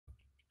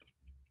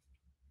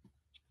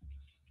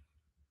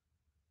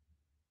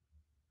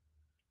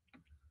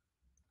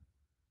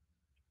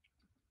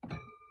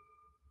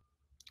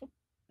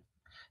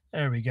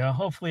There we go.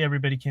 Hopefully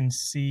everybody can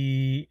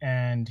see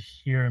and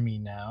hear me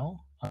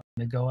now. I'm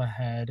going to go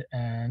ahead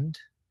and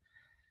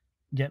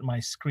get my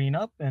screen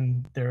up,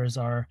 and there's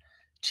our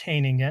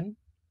chaining in.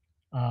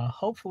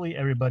 Hopefully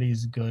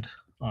everybody's good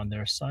on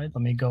their side.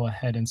 Let me go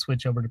ahead and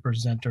switch over to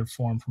presenter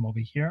form from over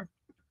here.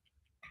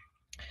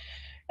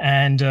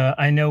 And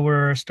I know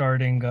we're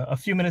starting a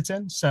few minutes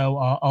in, so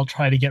I'll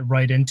try to get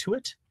right into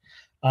it.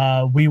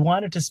 We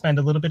wanted to spend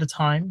a little bit of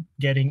time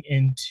getting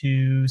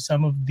into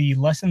some of the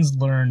lessons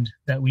learned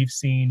that we've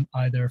seen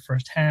either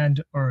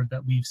firsthand or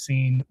that we've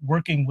seen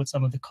working with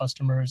some of the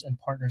customers and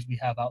partners we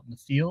have out in the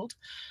field,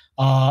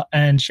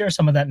 and share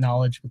some of that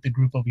knowledge with the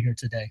group over here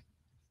today.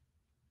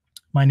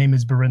 My name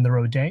is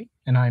Barinder O'Day,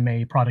 and I'm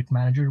a product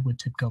manager with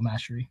TIBCO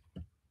Mastery.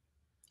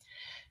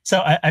 So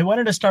I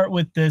wanted to start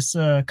with this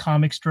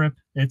comic strip.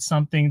 It's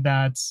something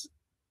that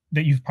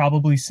you've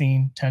probably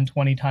seen 10,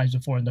 20 times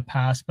before in the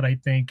past, but I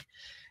think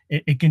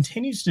it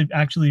continues to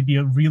actually be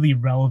a really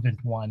relevant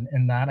one,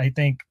 in that I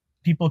think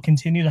people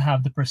continue to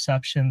have the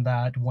perception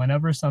that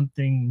whenever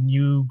something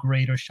new,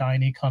 great, or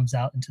shiny comes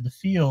out into the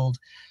field,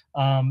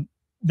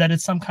 that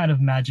it's some kind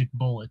of magic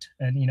bullet.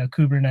 And, you know,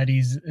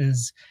 Kubernetes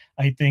is,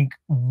 I think,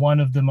 one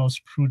of the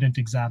most prudent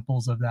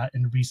examples of that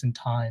in recent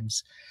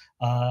times.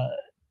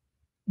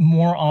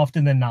 More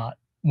often than not,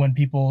 when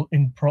people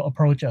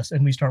approach us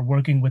and we start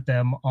working with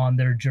them on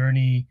their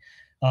journey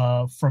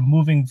from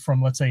moving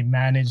from, let's say,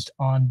 managed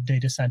on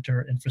data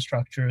center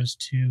infrastructures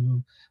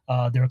to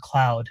their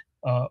cloud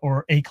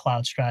or a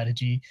cloud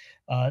strategy,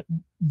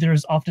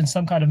 there's often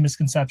some kind of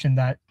misconception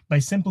that by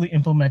simply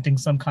implementing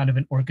some kind of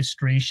an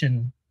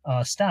orchestration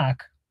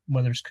stack,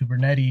 whether it's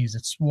Kubernetes,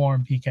 it's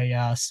Swarm,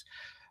 PKS,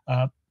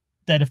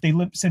 that if they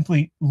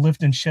simply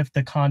lift and shift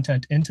the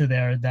content into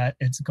there, that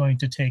it's going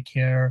to take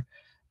care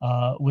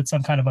with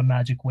some kind of a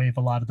magic wave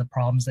a lot of the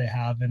problems they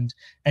have. And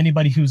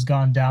anybody who's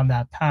gone down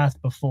that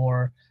path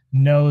before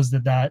knows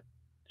that that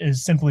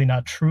is simply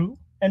not true.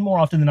 And more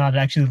often than not, it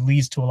actually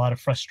leads to a lot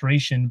of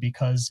frustration,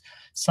 because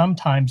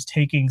sometimes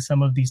taking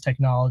some of these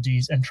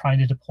technologies and trying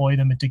to deploy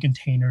them into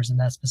containers in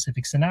that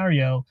specific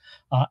scenario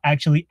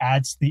actually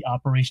adds to the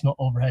operational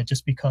overhead,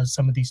 just because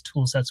some of these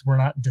tool sets were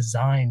not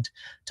designed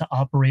to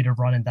operate or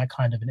run in that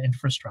kind of an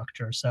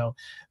infrastructure. So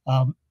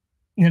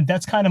you know,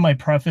 that's kind of my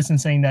preface in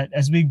saying that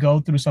as we go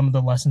through some of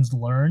the lessons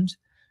learned,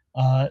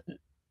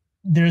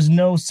 there's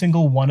no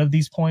single one of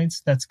these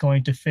points that's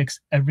going to fix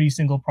every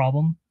single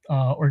problem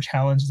or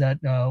challenge that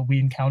we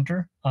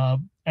encounter.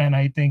 And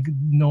I think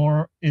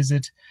nor is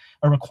it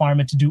a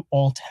requirement to do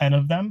all 10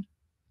 of them.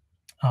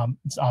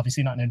 It's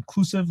obviously not an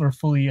inclusive or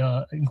fully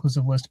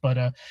inclusive list,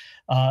 but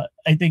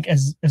I think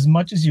as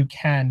much as you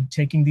can,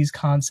 taking these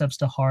concepts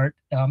to heart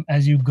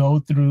as you go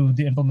through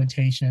the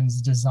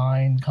implementations,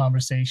 design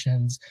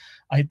conversations,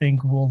 I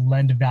think will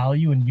lend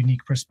value and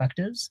unique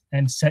perspectives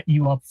and set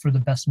you up for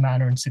the best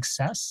manner and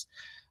success,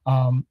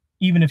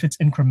 even if it's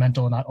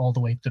incremental and not all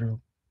the way through.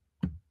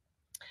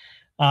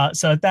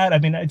 So at that, I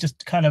mean,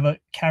 just kind of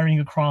carrying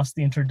across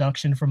the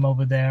introduction from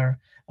over there,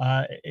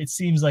 it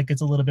seems like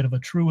it's a little bit of a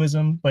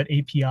truism, but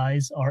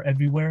APIs are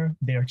everywhere.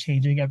 They are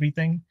changing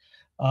everything.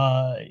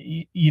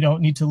 You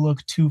don't need to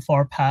look too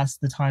far past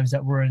the times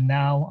that we're in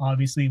now.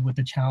 Obviously, with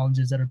the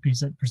challenges that are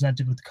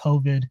presented with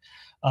COVID,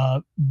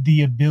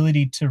 the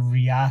ability to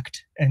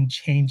react and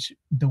change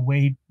the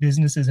way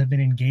businesses have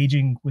been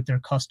engaging with their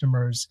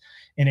customers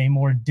in a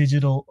more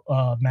digital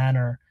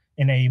manner,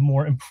 in a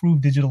more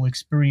improved digital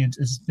experience,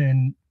 has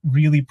been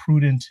really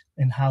prudent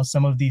in how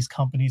some of these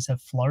companies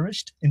have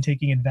flourished in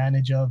taking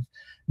advantage of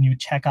new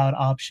checkout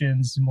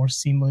options, more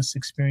seamless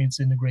experience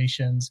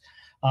integrations,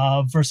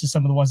 versus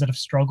some of the ones that have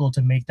struggled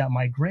to make that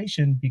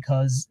migration,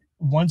 because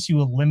once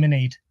you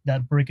eliminate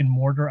that brick and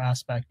mortar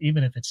aspect,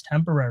 even if it's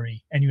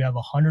temporary, and you have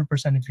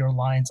 100% of your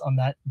reliance on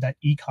that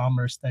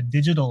e-commerce, that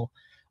digital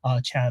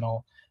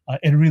channel,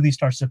 it really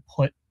starts to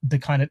put the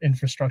kind of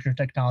infrastructure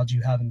technology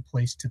you have in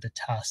place to the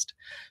test.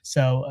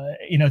 So,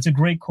 you know, it's a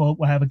great quote.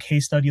 We'll have a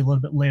case study a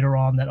little bit later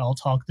on that I'll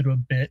talk through a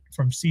bit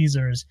from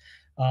Caesars.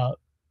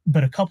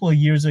 But a couple of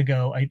years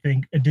ago, I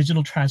think a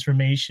digital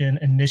transformation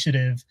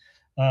initiative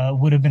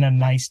would have been a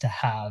nice to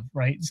have,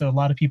 right? So a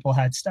lot of people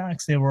had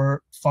stacks. They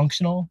were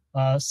functional.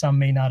 Some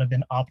may not have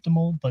been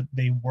optimal, but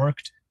they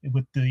worked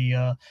with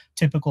the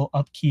typical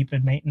upkeep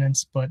and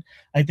maintenance. But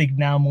I think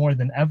now more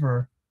than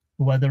ever,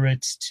 whether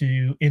it's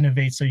to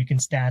innovate so you can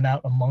stand out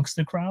amongst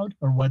the crowd,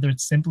 or whether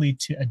it's simply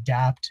to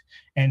adapt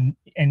and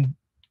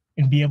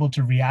be able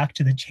to react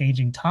to the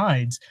changing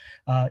tides,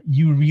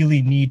 you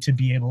really need to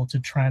be able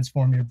to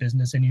transform your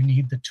business, and you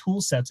need the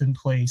tool sets in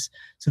place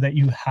so that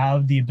you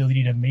have the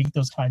ability to make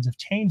those kinds of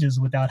changes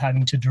without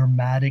having to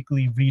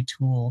dramatically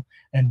retool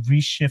and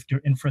reshift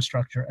your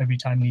infrastructure every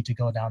time you need to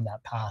go down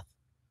that path.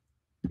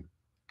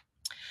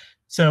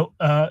 So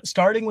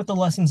starting with the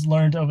lessons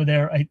learned over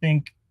there, I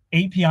think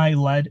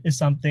API-led is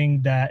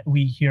something that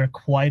we hear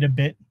quite a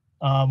bit,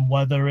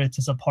 whether it's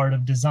as a part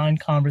of design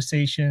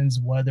conversations,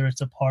 whether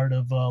it's a part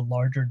of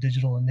larger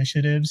digital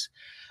initiatives.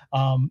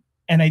 And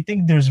I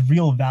think there's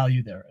real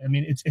value there. I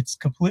mean, it's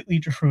completely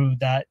true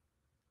that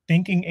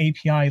thinking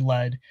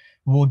API-led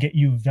will get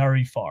you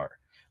very far.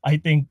 I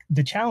think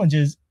the challenge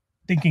is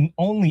thinking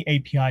only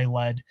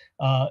API-led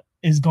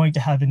is going to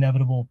have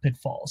inevitable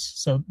pitfalls.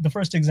 So the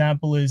first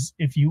example is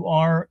if you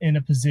are in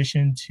a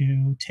position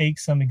to take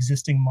some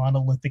existing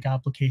monolithic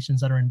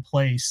applications that are in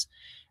place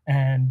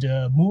and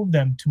move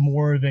them to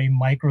more of a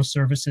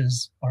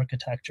microservices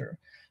architecture.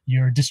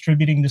 You're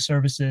distributing the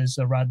services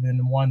rather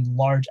than one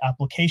large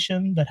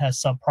application that has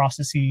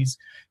sub-processes.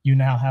 You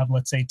now have,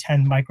 let's say,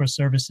 10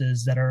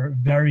 microservices that are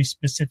very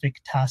specific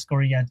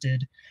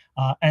task-oriented.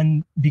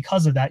 And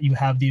because of that, you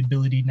have the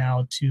ability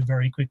now to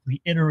very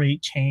quickly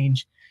iterate,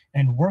 change,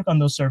 and work on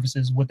those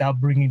services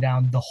without bringing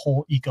down the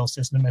whole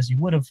ecosystem as you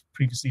would have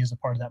previously as a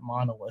part of that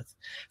monolith.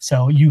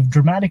 So you've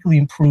dramatically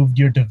improved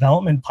your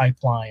development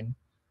pipeline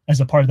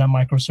as a part of that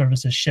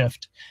microservices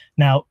shift.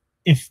 Now,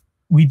 if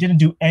we didn't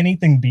do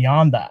anything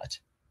beyond that,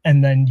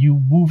 and then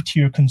you move to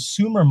your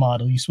consumer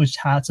model, you switched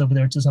hats over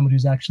there to somebody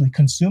who's actually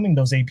consuming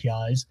those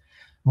APIs,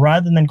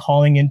 rather than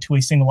calling into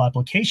a single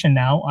application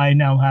I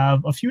now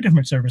have a few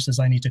different services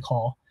I need to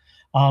call.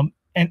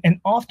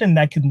 And often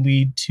that can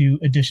lead to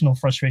additional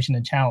frustration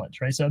and challenge,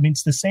 right? So I mean,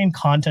 it's the same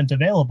content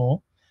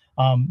available.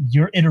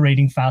 You're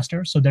iterating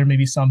faster, so there may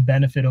be some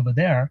benefit over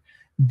there.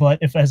 But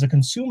if as a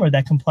consumer,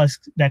 that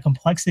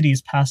complexity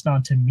is passed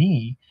on to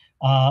me,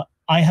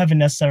 I haven't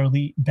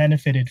necessarily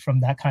benefited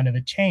from that kind of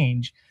a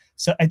change.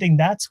 So I think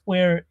that's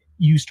where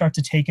you start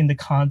to take in the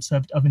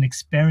concept of an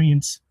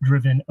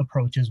experience-driven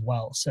approach as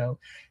well. So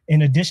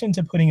in addition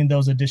to putting in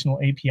those additional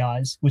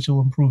APIs, which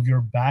will improve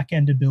your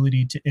back-end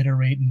ability to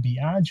iterate and be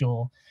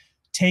agile,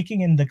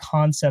 taking in the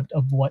concept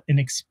of what an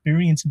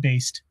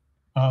experience-based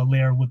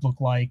layer would look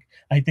like,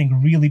 I think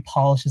really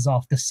polishes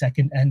off the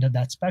second end of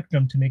that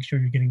spectrum to make sure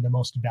you're getting the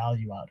most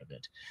value out of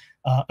it.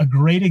 A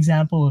great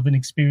example of an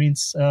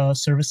experience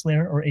service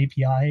layer or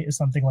API is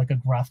something like a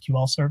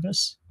GraphQL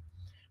service.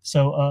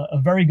 So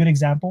a very good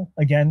example,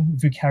 again,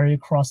 if you carry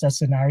across that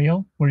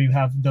scenario where you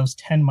have those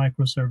 10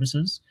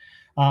 microservices,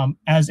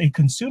 as a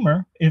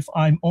consumer, if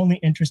I'm only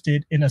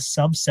interested in a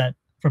subset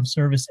from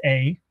service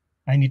A,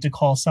 I need to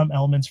call some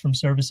elements from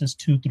services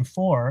 2 through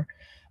 4.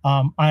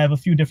 I have a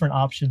few different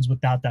options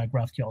without that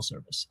GraphQL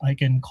service. I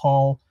can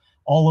call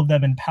all of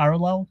them in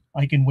parallel.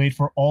 I can wait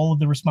for all of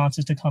the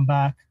responses to come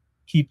back,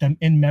 keep them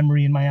in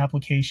memory in my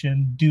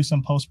application, do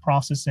some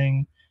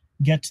post-processing,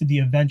 get to the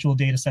eventual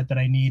data set that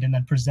I need, and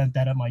then present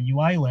that at my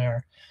UI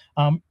layer.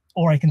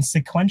 Or I can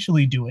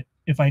sequentially do it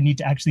if I need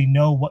to actually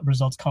know what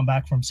results come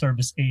back from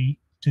service A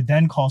to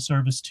then call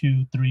service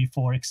 2, 3,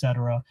 4,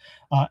 etc.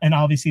 And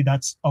obviously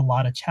that's a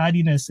lot of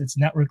chattiness, it's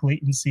network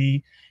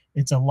latency,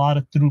 it's a lot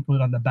of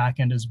throughput on the back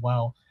end as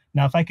well.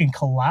 Now, if I can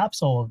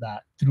collapse all of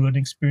that through an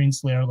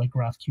experience layer like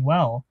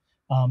GraphQL,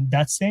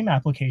 that same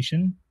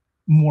application,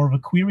 more of a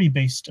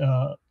query-based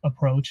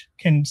approach,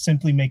 can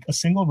simply make a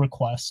single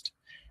request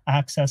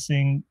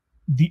accessing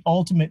the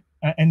ultimate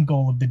end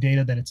goal of the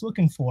data that it's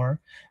looking for,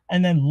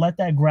 and then let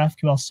that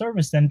GraphQL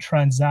service then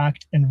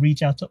transact and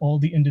reach out to all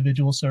the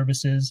individual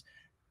services,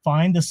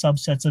 find the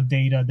subsets of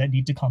data that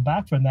need to come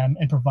back from them,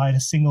 and provide a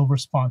single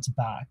response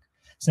back.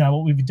 So now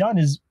what we've done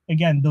is,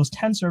 again, those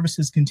 10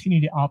 services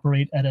continue to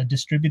operate at a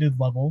distributed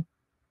level,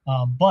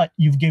 but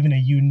you've given a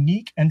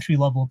unique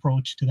entry-level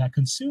approach to that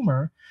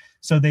consumer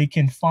so they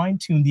can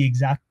fine-tune the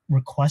exact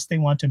request they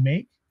want to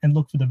make and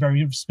look for the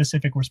very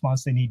specific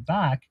response they need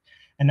back.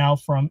 And now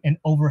from an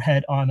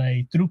overhead on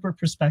a throughput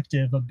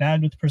perspective, a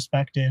bandwidth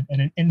perspective,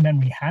 and an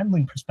in-memory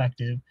handling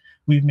perspective,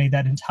 we've made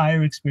that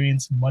entire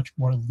experience much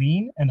more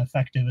lean and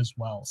effective as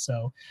well.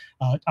 So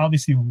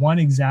obviously one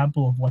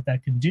example of what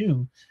that can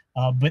do,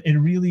 but it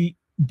really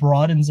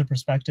broadens the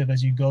perspective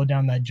as you go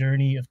down that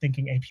journey of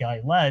thinking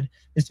API-led,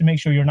 is to make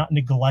sure you're not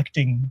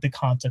neglecting the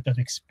concept of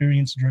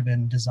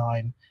experience-driven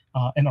design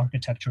and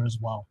architecture as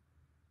well.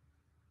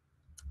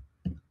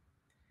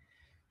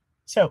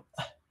 So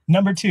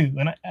number 2,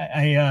 and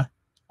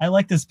I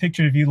like this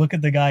picture. If you look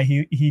at the guy,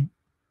 he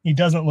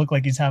doesn't look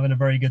like he's having a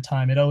very good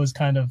time. I always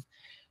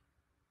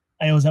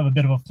have a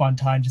bit of a fun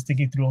time just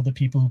thinking through all the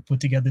people who put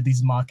together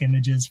these mock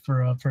images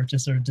for a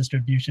purchase or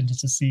distribution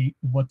just to see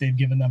what they've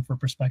given them for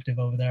perspective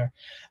over there.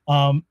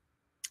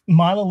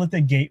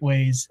 Monolithic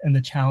gateways and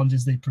the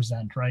challenges they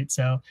present, right?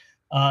 So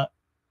I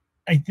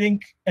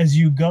think as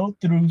you go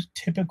through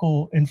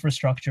typical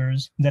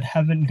infrastructures that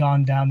haven't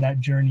gone down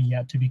that journey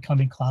yet to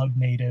becoming cloud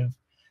native,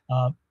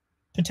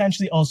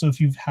 potentially also if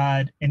you've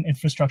had an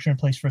infrastructure in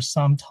place for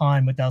some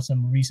time without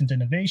some recent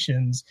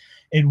innovations,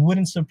 it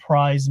wouldn't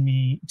surprise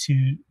me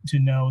to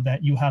know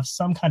that you have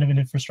some kind of an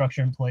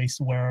infrastructure in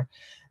place where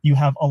you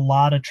have a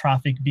lot of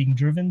traffic being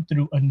driven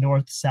through a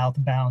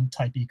north-south bound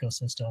type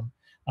ecosystem.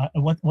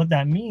 What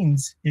that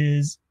means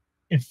is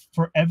if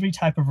for every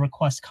type of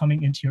request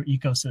coming into your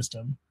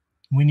ecosystem,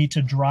 we need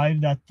to drive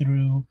that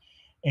through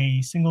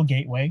a single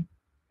gateway,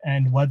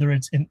 and whether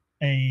it's in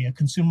a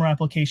consumer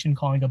application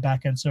calling a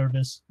backend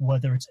service,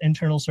 whether it's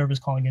internal service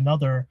calling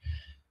another,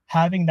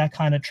 having that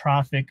kind of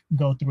traffic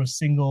go through a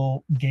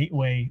single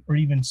gateway or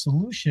even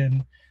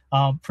solution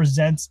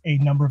presents a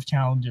number of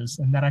challenges.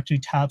 And that actually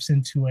taps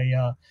into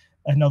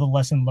another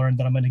lesson learned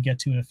that I'm going to get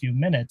to in a few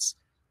minutes.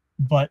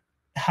 But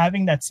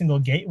having that single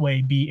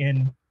gateway be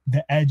in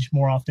the edge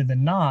more often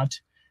than not,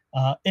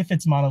 if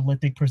it's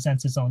monolithic,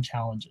 presents its own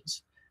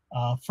challenges.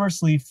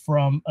 Firstly,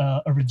 from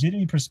a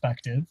rigidity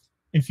perspective,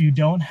 if you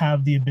don't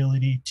have the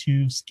ability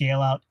to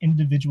scale out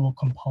individual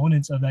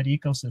components of that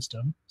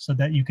ecosystem so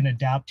that you can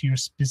adapt to your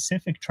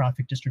specific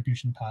traffic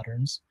distribution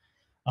patterns,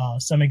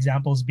 some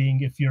examples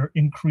being if your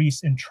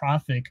increase in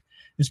traffic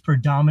is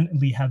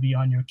predominantly heavy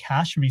on your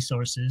cache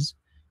resources,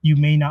 you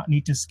may not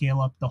need to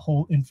scale up the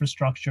whole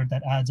infrastructure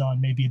that adds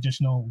on maybe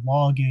additional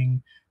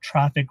logging,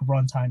 traffic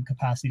runtime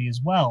capacity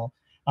as well.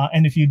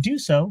 And if you do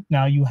so,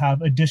 now you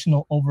have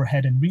additional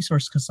overhead and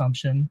resource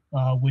consumption,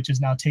 which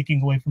is now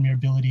taking away from your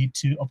ability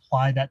to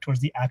apply that towards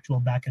the actual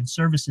backend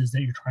services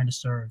that you're trying to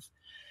serve.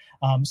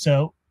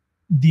 So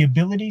the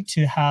ability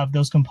to have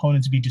those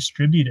components be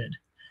distributed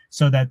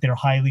so that they're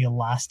highly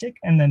elastic,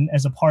 and then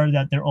as a part of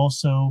that, they're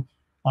also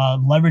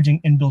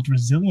leveraging inbuilt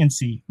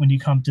resiliency when you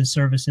come to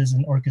services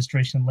and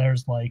orchestration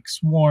layers like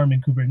Swarm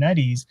and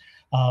Kubernetes.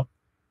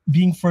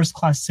 Being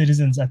first-class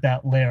citizens at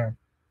that layer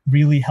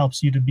really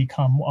helps you to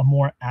become a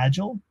more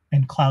agile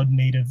and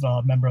cloud-native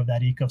member of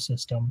that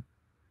ecosystem.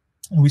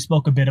 And we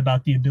spoke a bit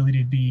about the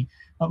ability to be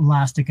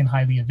elastic and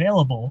highly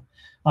available.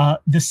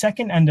 The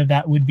second end of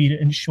that would be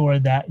to ensure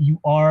that you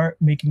are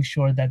making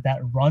sure that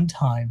that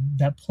runtime,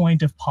 that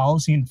point of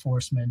policy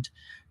enforcement,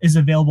 is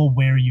available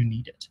where you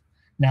need it.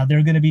 Now, there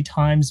are going to be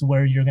times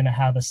where you're going to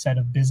have a set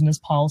of business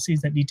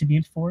policies that need to be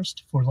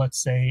enforced for, let's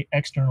say,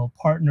 external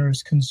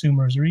partners,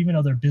 consumers, or even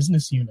other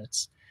business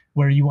units,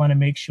 where you want to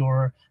make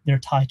sure they're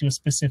tied to a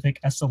specific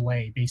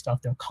SLA based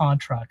off their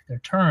contract, their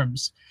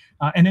terms.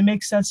 And it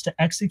makes sense to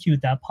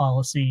execute that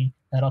policy,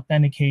 that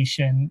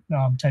authentication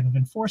type of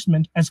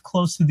enforcement, as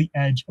close to the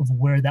edge of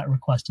where that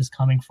request is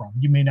coming from.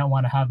 You may not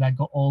want to have that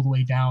go all the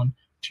way down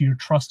to your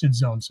trusted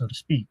zone, so to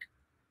speak.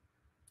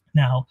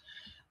 Now,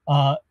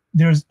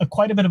 there's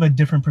quite a bit of a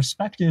different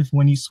perspective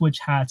when you switch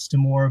hats to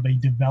more of a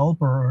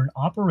developer or an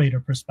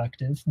operator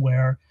perspective,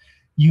 where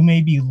you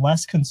may be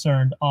less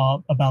concerned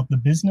about the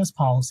business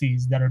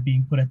policies that are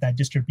being put at that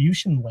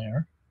distribution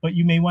layer, but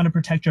you may want to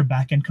protect your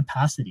backend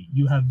capacity.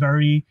 You have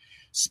very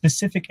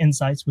specific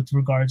insights with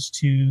regards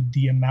to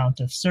the amount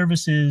of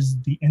services,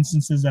 the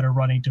instances that are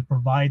running to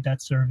provide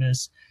that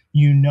service.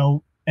 You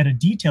know, at a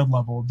detailed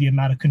level, the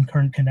amount of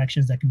concurrent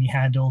connections that can be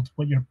handled,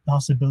 what your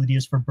possibility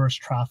is for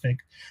burst traffic.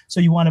 So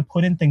you want to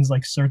put in things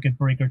like circuit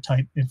breaker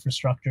type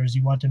infrastructures.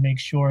 You want to make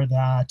sure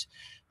that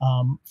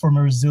from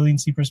a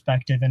resiliency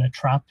perspective and a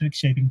traffic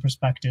shaping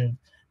perspective,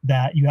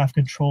 that you have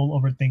control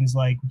over things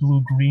like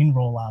blue-green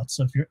rollouts.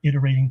 So if you're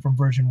iterating from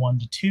version 1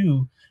 to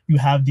 2, you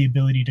have the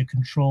ability to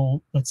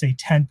control, let's say,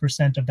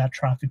 10% of that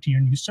traffic to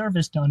your new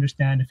service to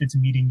understand if it's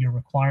meeting your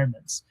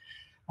requirements.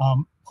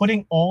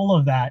 Putting all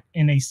of that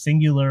in a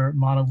singular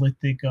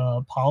monolithic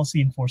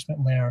policy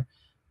enforcement layer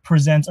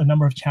presents a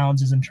number of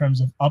challenges in terms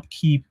of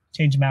upkeep,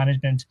 change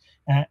management,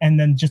 and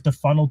then just the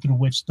funnel through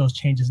which those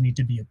changes need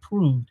to be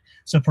approved.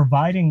 So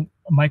providing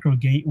micro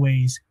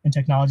gateways and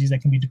technologies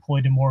that can be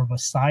deployed in more of a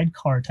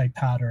sidecar type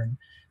pattern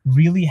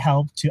really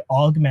help to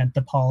augment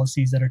the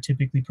policies that are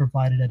typically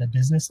provided at a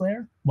business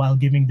layer, while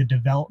giving the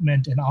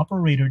development and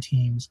operator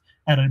teams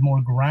at a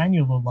more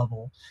granular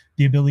level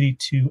the ability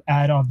to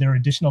add on their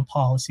additional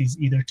policies,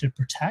 either to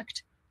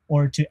protect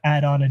or to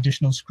add on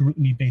additional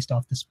scrutiny based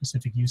off the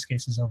specific use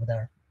cases over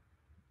there.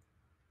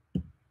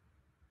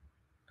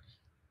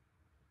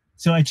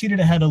 So I cheated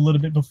ahead a little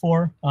bit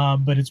before,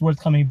 but it's worth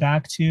coming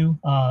back to.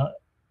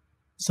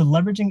 So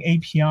leveraging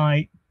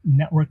API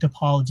network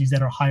topologies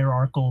that are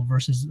hierarchical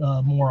versus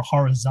more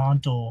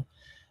horizontal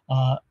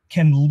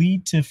can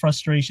lead to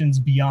frustrations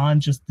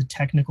beyond just the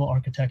technical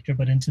architecture,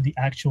 but into the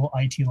actual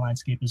IT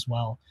landscape as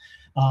well.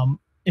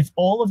 If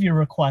all of your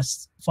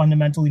requests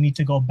fundamentally need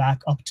to go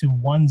back up to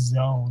one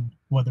zone,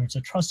 whether it's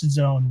a trusted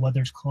zone,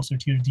 whether it's closer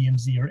to your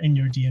DMZ or in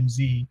your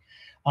DMZ,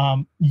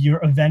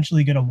 you're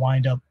eventually going to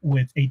wind up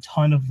with a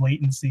ton of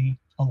latency,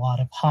 a lot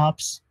of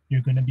hops.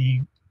 You're going to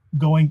be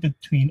going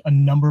between a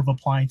number of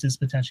appliances,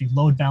 potentially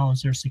load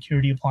balancers,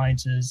 security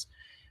appliances.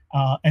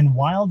 And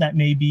while that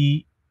may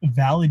be a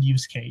valid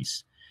use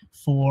case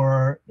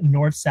for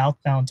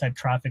north-southbound type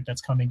traffic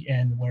that's coming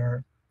in,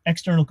 where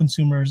external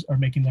consumers are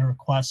making their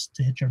requests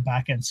to hit your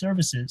backend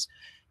services,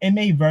 it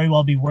may very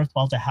well be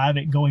worthwhile to have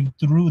it going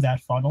through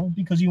that funnel,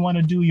 because you want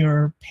to do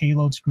your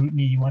payload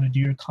scrutiny, you want to do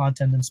your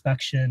content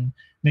inspection,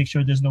 make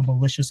sure there's no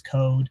malicious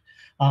code,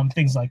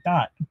 things like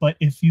that. But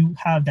if you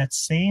have that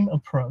same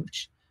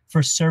approach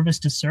for service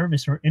to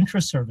service or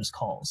intra-service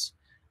calls,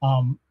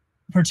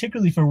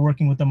 particularly for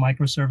working with the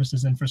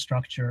microservices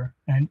infrastructure,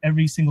 and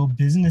every single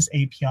business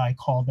API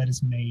call that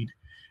is made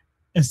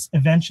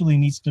eventually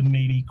needs to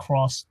maybe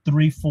cross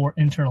 3-4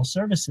 internal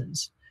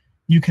services,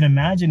 you can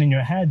imagine in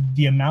your head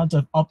the amount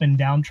of up and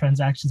down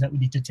transactions that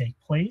would need to take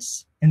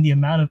place, and the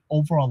amount of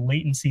overall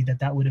latency that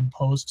that would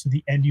impose to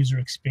the end user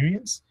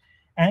experience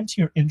and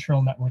to your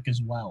internal network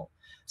as well.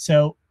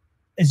 So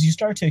as you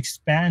start to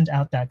expand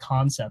out that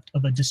concept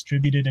of a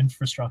distributed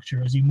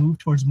infrastructure, as you move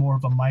towards more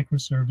of a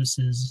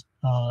microservices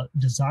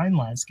design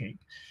landscape,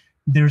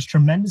 there's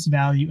tremendous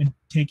value in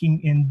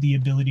taking in the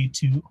ability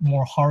to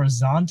more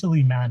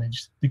horizontally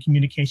manage the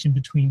communication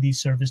between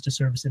these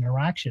service-to-service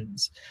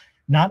interactions.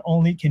 Not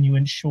only can you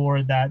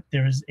ensure that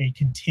there's a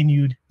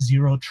continued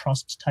zero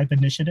trust type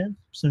initiative,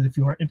 so if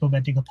you are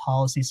implementing a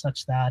policy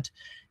such that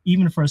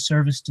even for a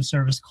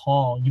service-to-service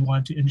call, you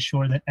want to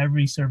ensure that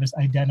every service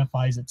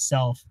identifies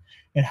itself,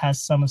 it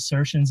has some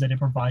assertions that it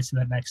provides to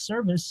that next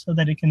service so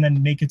that it can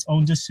then make its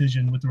own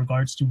decision with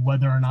regards to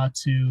whether or not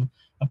to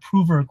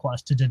approve a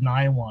request, to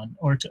deny one,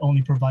 or to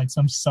only provide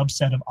some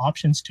subset of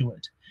options to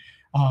it.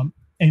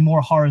 A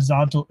more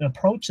horizontal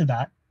approach to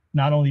that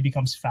not only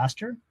becomes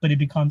faster, but it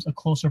becomes a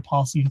closer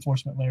policy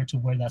enforcement layer to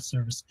where that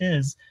service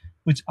is,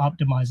 which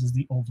optimizes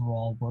the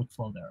overall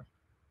workflow there.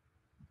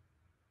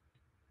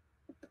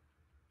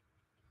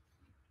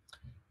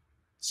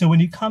 So when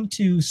you come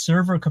to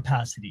server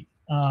capacity,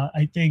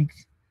 I think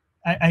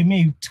I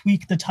may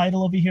tweak the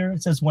title over here.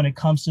 It says when it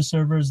comes to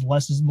servers,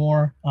 less is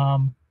more.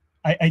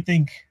 I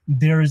think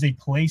there is a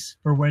place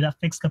for where that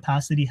fixed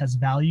capacity has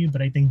value,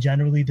 but I think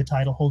generally the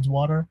title holds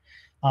water.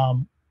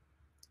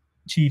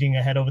 Cheating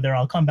ahead over there,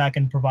 I'll come back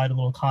and provide a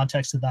little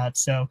context to that.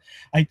 So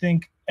I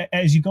think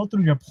as you go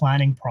through your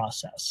planning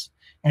process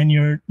and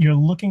you're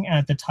looking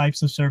at the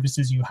types of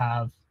services you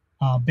have,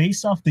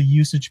 based off the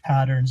usage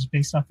patterns,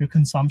 based off your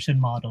consumption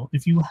model,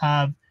 if you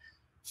have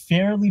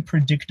fairly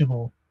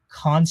predictable,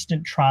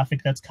 constant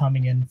traffic that's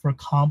coming in for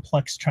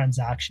complex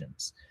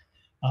transactions,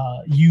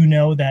 you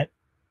know that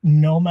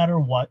no matter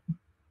what,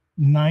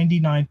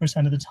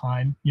 99% of the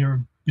time,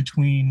 you're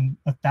between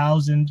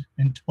 1,000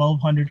 and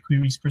 1,200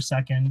 queries per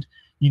second,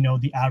 you know,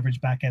 the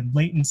average backend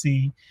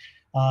latency.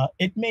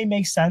 It may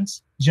make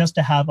sense just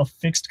to have a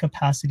fixed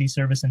capacity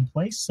service in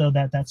place so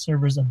that that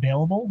server is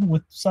available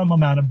with some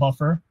amount of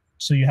buffer,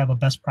 so you have a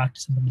best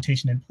practice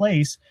implementation in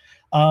place,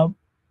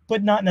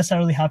 but not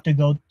necessarily have to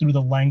go through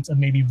the lengths of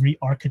maybe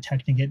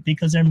re-architecting it,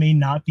 because there may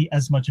not be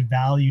as much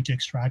value to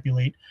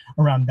extrapolate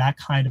around that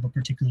kind of a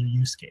particular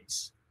use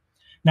case.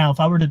 Now,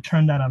 if I were to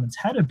turn that on its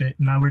head a bit,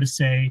 and I were to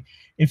say,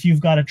 if you've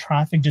got a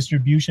traffic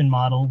distribution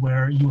model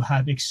where you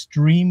have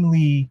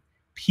extremely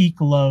peak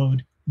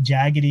load,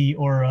 jaggedy,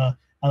 or I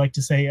like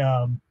to say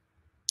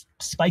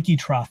spiky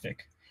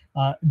traffic,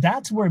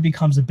 that's where it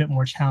becomes a bit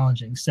more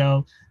challenging.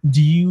 So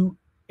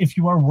if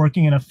you are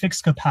working in a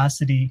fixed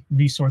capacity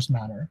resource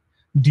manner,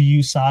 do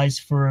you size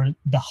for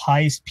the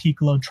highest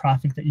peak load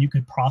traffic that you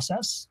could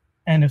process?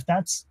 And if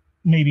that's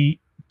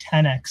maybe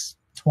 10x,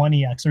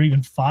 20x, or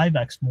even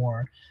 5x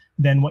more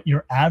than what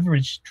your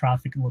average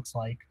traffic looks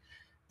like,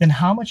 then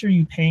how much are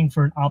you paying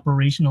for an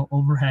operational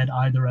overhead,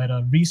 either at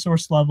a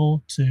resource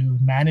level to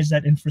manage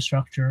that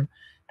infrastructure,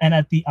 and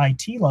at the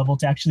IT level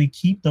to actually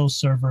keep those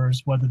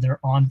servers, whether they're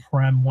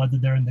on-prem, whether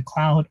they're in the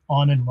cloud,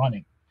 on and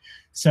running?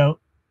 So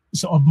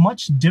a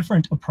much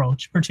different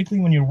approach,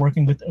 particularly when you're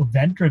working with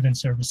event-driven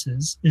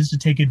services, is to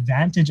take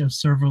advantage of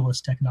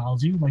serverless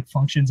technology like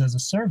functions as a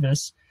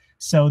service,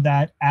 so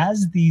that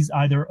as these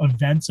either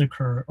events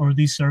occur or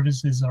these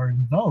services are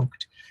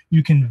invoked,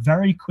 you can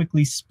very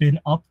quickly spin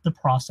up the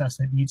process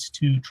that needs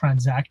to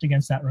transact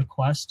against that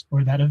request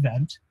or that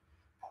event,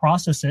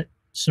 process it,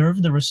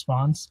 serve the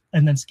response,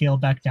 and then scale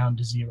back down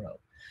to zero.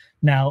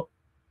 Now,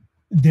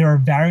 there are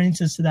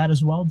variances to that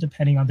as well,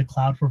 depending on the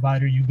cloud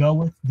provider you go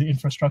with, the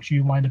infrastructure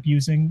you wind up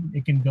using.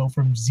 It can go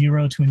from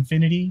 0 to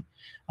infinity.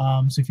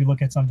 So if you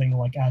look at something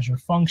like Azure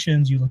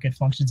Functions, you look at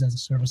functions as a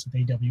service with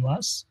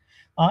AWS.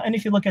 And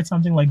if you look at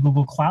something like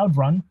Google Cloud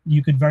Run,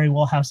 you could very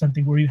well have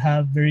something where you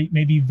have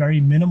maybe very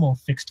minimal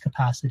fixed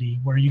capacity,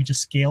 where you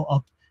just scale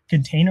up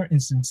container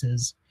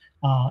instances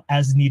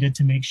as needed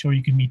to make sure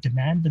you can meet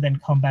demand, but then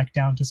come back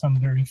down to some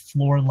very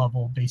floor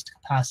level based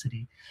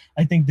capacity.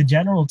 I think the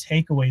general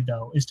takeaway,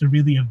 though, is to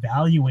really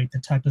evaluate the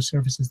type of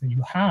services that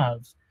you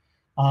have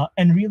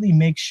and really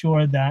make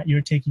sure that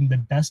you're taking the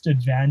best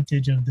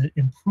advantage of the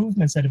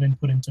improvements that have been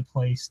put into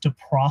place to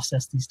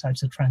process these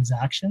types of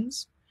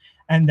transactions,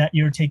 and that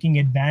you're taking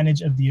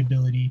advantage of the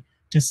ability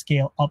to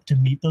scale up to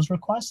meet those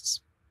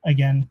requests.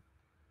 Again,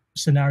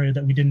 scenario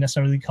that we didn't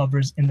necessarily cover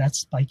is in that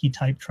spiky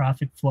type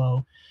traffic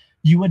flow.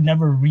 You would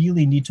never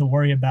really need to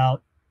worry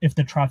about if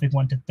the traffic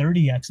went to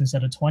 30x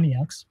instead of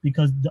 20x,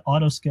 because the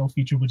auto scale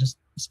feature would just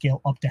scale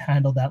up to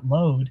handle that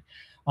load.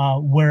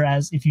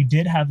 Whereas if you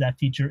did have that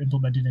feature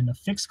implemented in a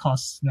fixed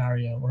cost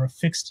scenario or a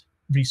fixed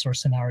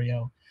resource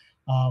scenario,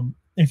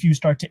 if you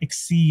start to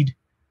exceed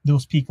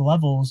those peak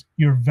levels,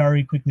 you're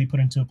very quickly put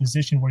into a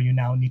position where you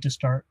now need to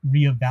start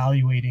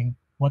reevaluating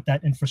what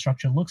that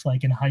infrastructure looks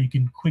like and how you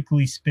can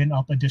quickly spin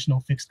up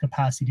additional fixed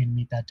capacity to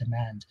meet that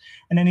demand.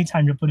 And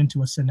anytime you're put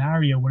into a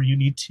scenario where you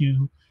need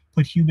to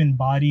put human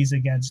bodies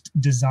against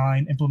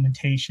design,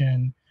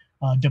 implementation,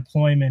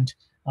 deployment,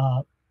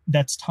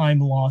 that's time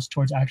lost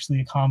towards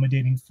actually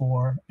accommodating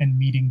for and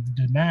meeting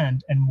the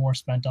demand, and more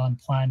spent on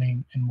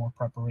planning and more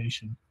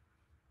preparation.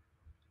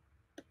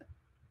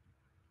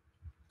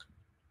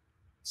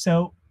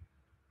 So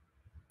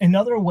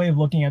Another way of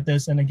looking at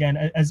this, and again,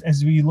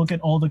 as we look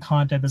at all the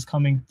content that's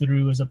coming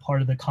through as a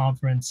part of the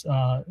conference,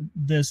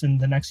 this in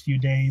the next few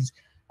days,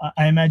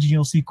 I imagine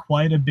you'll see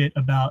quite a bit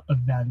about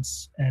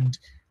events. And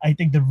I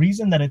think the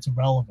reason that it's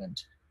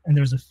relevant, and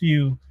there's a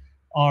few,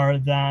 are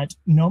that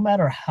no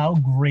matter how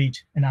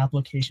great an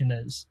application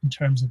is in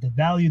terms of the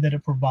value that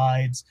it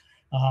provides,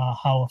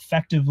 how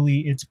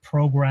effectively it's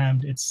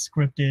programmed, it's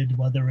scripted,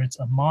 whether it's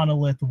a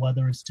monolith,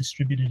 whether it's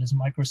distributed as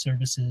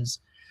microservices,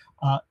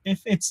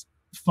 if it's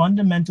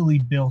fundamentally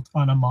built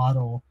on a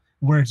model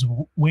where it's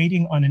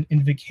waiting on an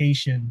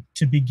invocation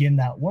to begin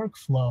that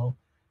workflow,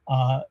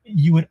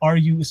 you would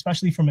argue,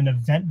 especially from an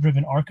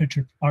event-driven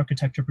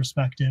architecture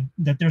perspective,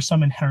 that there's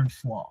some inherent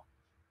flaw.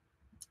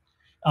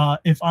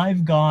 If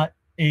I've got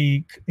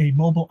a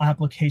mobile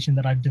application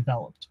that I've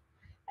developed,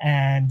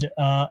 and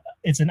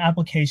it's an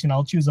application,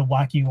 I'll choose a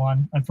wacky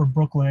one. I'm from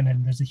Brooklyn,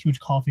 and there's a huge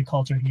coffee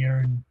culture here,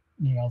 and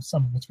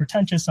some of it's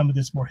pretentious, some of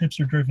it's more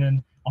hipster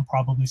driven. I'm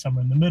probably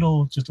somewhere in the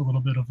middle, just a little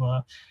bit of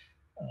a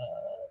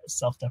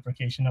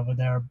self-deprecation over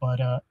there. But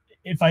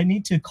if I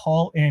need to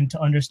call in to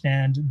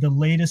understand the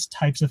latest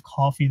types of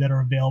coffee that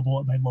are available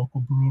at my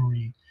local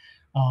brewery,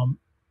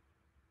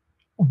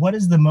 what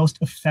is the most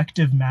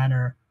effective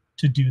manner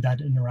to do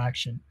that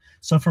interaction?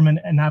 So from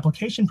an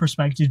application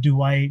perspective,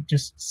 do I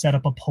just set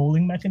up a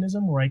polling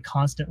mechanism where I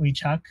constantly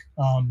check?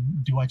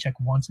 Do I check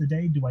once a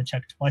day? Do I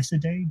check twice a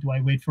day? Do I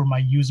wait for my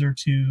user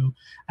to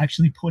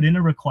actually put in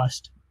a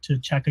request to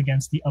check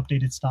against the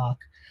updated stock?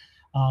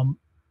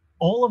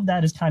 All of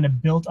that is kind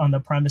of built on the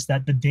premise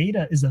that the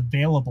data is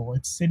available.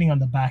 It's sitting on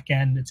the back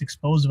end. It's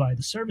exposed via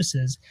the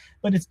services,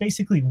 but it's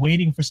basically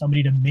waiting for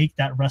somebody to make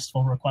that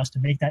RESTful request, to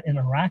make that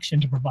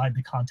interaction to provide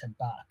the content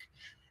back.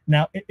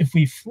 Now, if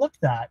we flip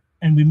that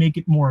and we make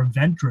it more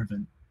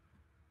event-driven,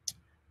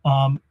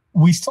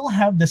 we still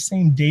have the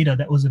same data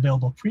that was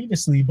available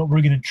previously, but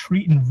we're going to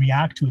treat and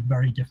react to it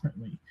very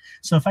differently.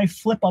 So if I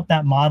flip up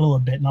that model a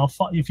bit, and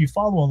if you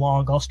follow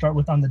along, I'll start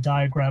with on the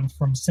diagram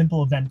from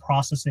simple event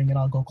processing, and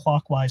I'll go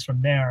clockwise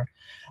from there.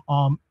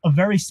 A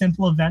very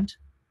simple event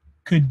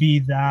could be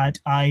that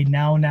I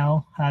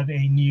now have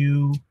a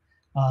new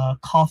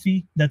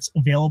coffee that's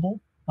available.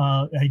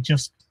 I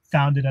just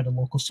found it at a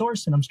local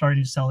source, and I'm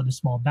starting to sell it in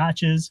small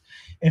batches.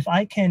 If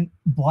I can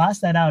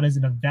blast that out as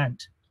an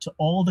event to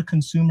all the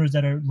consumers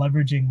that are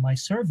leveraging my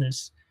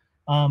service,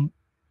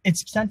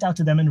 it's sent out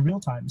to them in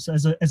real time. So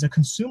as a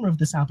consumer of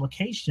this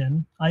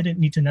application, I didn't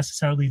need to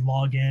necessarily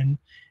log in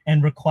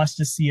and request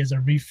to see as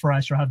a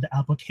refresh or have the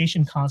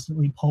application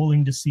constantly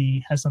polling to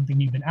see has something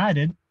new been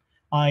added.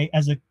 I,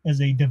 as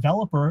a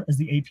developer, as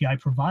the API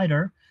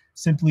provider,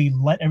 simply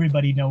let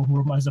everybody know who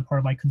was a part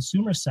of my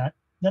consumer set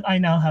that I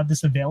now have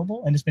this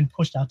available, and it's been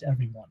pushed out to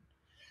everyone.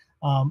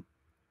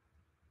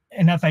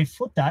 And if I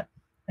flip that,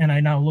 and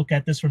I now look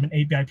at this from an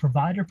API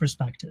provider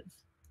perspective,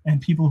 and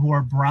people who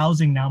are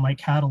browsing now my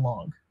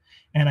catalog,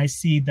 and I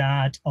see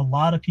that a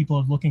lot of people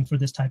are looking for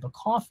this type of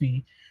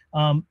coffee,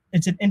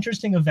 it's an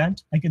interesting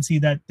event. I can see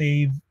that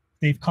they've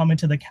come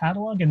into the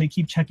catalog and they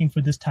keep checking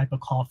for this type of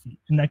coffee,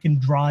 and that can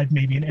drive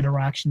maybe an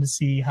interaction to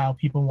see how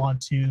people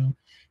want to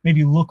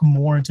maybe look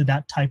more into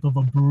that type of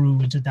a brew,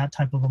 into that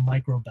type of a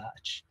micro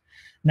batch.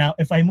 Now,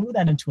 if I move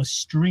that into a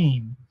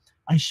stream,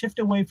 I shift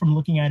away from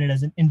looking at it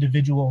as an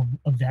individual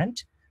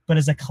event, but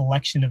as a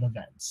collection of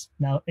events.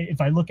 Now, if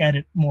I look at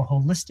it more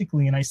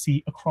holistically and I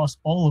see across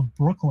all of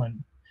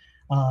Brooklyn,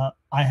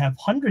 I have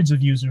hundreds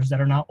of users that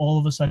are now all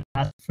of a sudden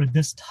asking for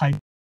this type.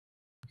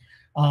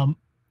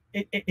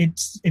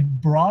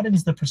 It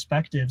broadens the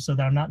perspective so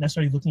that I'm not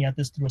necessarily looking at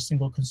this through a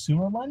single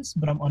consumer lens,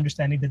 but I'm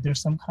understanding that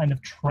there's some kind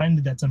of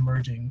trend that's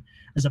emerging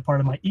as a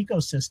part of my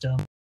ecosystem.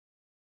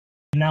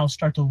 And now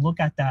start to look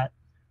at that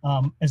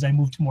as I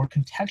move to more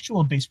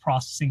contextual-based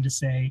processing to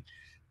say,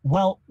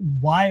 well,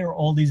 why are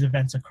all these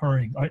events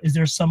occurring? Or is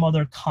there some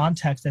other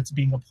context that's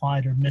being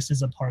applied or missed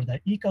as a part of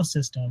that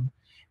ecosystem?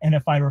 And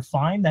if I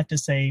refine that to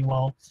say,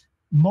 well,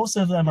 most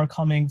of them are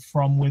coming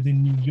from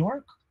within New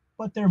York,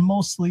 but they're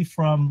mostly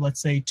from,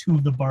 let's say, two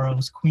of the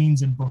boroughs,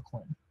 Queens and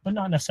Brooklyn, but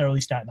not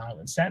necessarily Staten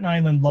Island. Staten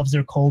Island loves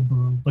their cold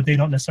brew, but they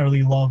don't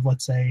necessarily love,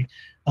 let's say,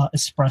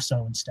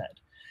 espresso instead.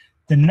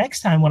 The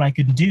next time what I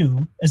could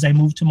do as I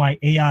move to my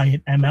AI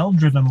and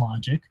ML-driven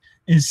logic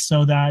is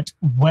so that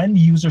when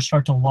users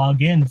start to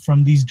log in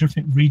from these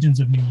different regions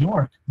of New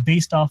York,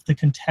 based off the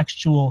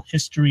contextual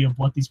history of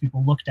what these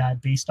people looked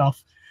at, based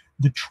off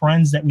the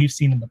trends that we've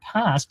seen in the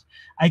past,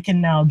 I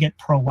can now get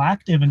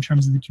proactive in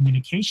terms of the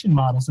communication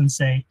models and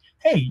say,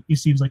 hey, it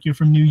seems like you're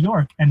from New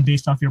York, and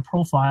based off your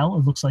profile,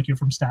 it looks like you're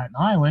from Staten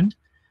Island.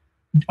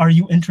 Are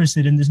you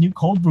interested in this new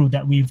cold brew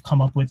that we've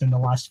come up with in the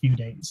last few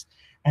days?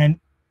 And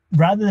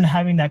rather than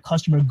having that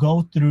customer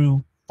go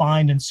through,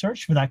 find, and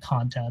search for that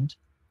content,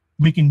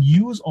 we can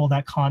use all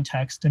that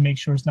context to make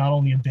sure it's not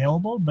only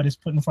available, but it's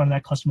put in front of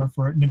that customer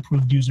for an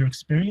improved user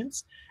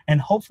experience, and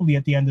hopefully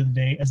at the end of the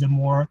day as a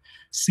more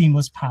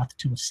seamless path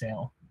to a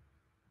sale.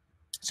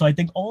 So I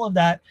think all of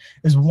that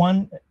is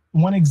one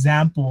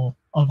example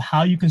of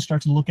how you can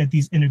start to look at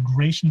these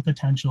integration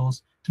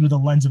potentials through the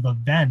lens of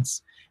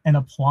events and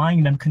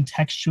applying them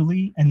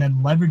contextually and then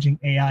leveraging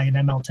AI and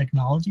ML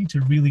technology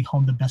to really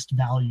hone the best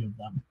value of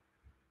them.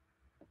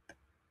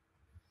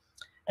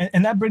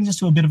 And that brings us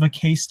to a bit of a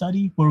case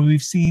study where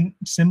we've seen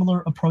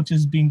similar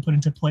approaches being put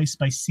into place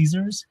by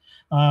Caesars.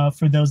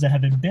 For those that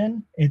haven't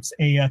been, it's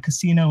a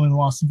casino in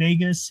Las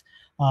Vegas,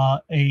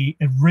 a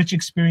rich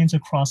experience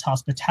across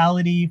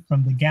hospitality,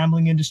 from the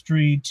gambling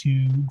industry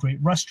to great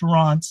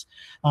restaurants.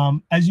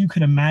 As you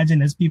could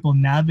imagine, as people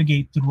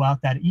navigate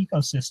throughout that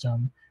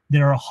ecosystem,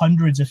 there are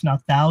hundreds, if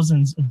not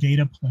thousands, of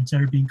data points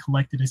that are being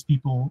collected as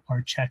people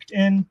are checked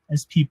in,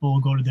 as people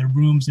go to their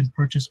rooms and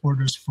purchase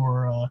orders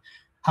for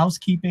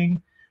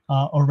housekeeping,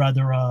 or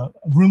rather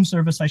room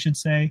service, I should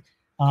say,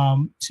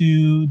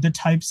 to the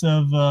types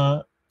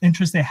of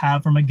interest they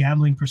have from a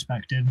gambling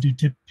perspective. Do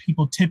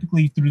people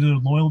typically, through their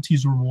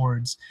loyalties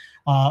rewards,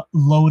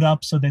 load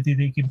up so that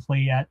they can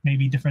play at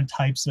maybe different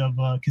types of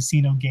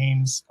casino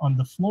games on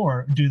the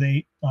floor? Do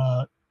they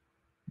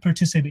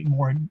participate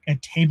more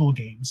at table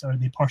games? Are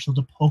they partial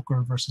to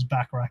poker versus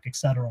baccarat,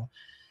 etc.?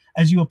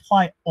 As you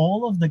apply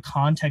all of the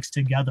context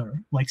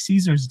together, like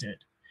Caesars did,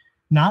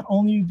 not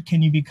only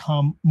can you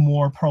become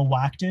more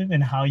proactive in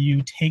how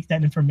you take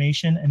that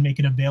information and make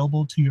it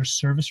available to your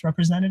service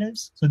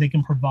representatives so they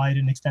can provide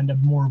and extend a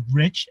more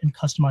rich and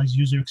customized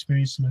user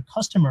experience to their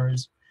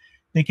customers,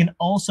 they can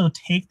also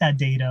take that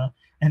data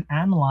and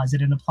analyze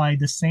it and apply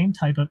the same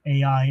type of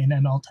AI and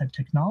ML type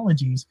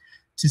technologies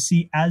to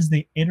see, as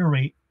they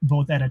iterate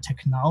both at a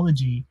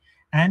technology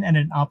and at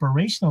an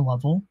operational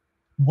level,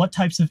 what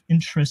types of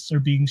interests are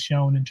being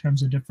shown in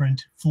terms of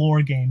different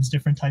floor games,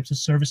 different types of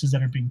services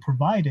that are being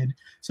provided,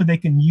 so they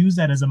can use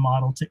that as a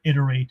model to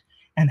iterate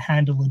and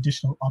handle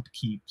additional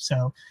upkeep.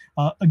 So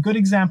a good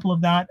example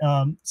of that,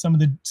 some of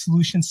the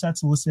solution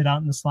sets listed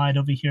out in the slide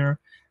over here.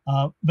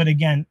 But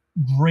again,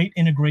 great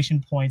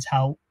integration points,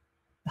 how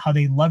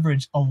they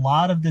leveraged a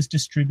lot of this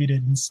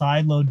distributed and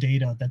siloed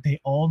data that they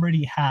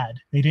already had.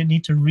 They didn't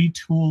need to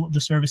retool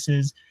the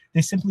services.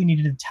 They simply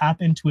needed to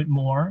tap into it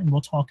more. And we'll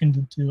talk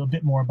into a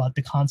bit more about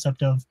the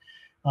concept of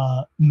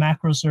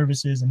macro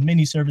services and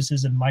mini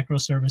services and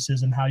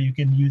microservices and how you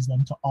can use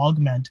them to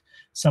augment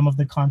some of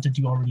the content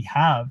you already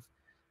have.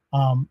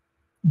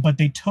 But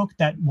they took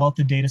that wealth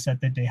of data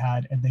set that they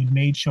had and they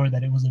made sure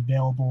that it was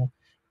available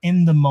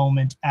in the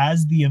moment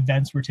as the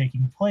events were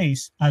taking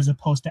place, as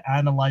opposed to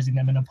analyzing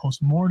them in a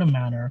post-mortem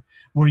manner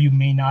where you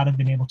may not have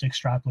been able to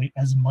extrapolate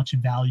as much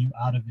value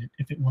out of it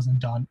if it wasn't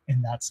done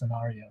in that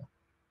scenario.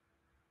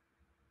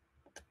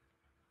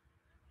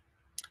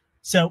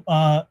 So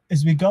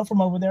as we go from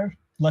over there,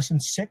 lesson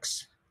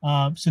 6,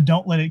 so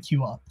don't let it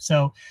queue up.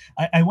 So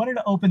I wanted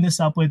to open this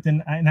up with,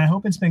 and I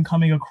hope it's been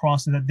coming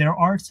across, that there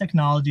are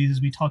technologies,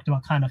 as we talked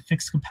about, kind of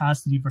fixed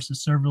capacity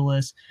versus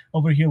serverless.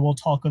 Over here, we'll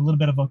talk a little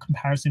bit of a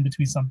comparison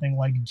between something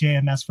like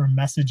JMS for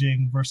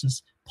messaging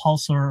versus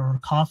Pulsar or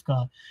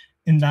Kafka,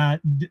 in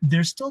that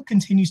there still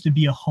continues to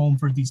be a home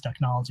for these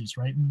technologies,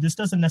 right? This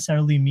doesn't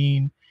necessarily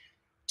mean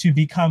to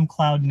become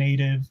cloud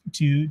native,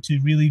 to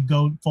really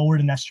go forward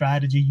in that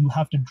strategy, you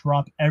have to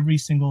drop every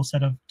single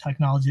set of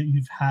technology that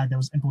you've had that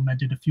was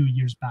implemented a few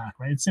years back,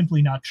 right? It's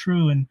simply not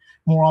true. And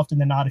more often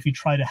than not, if you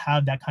try to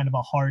have that kind of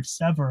a hard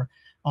sever,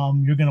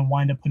 you're going to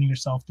wind up putting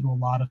yourself through a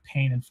lot of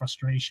pain and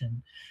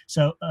frustration.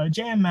 So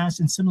JMS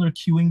and similar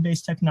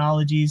queuing-based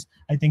technologies,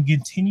 I think,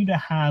 continue to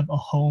have a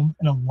home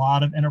in a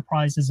lot of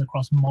enterprises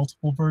across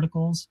multiple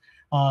verticals.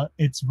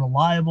 It's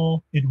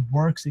reliable, it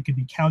works, it can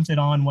be counted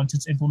on once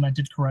it's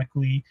implemented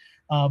correctly,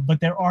 but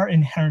there are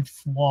inherent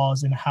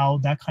flaws in how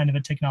that kind of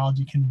a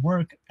technology can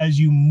work as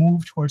you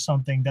move towards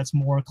something that's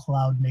more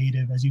cloud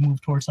native, as you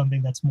move towards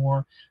something that's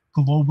more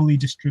globally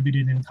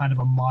distributed in kind of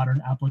a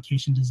modern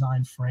application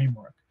design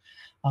framework.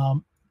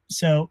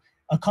 So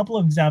a couple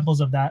of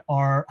examples of that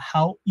are,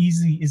 how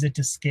easy is it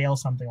to scale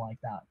something like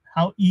that?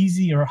 How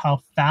easy or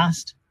how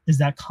fast is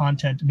that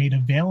content made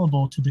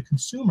available to the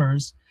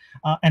consumers?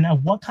 And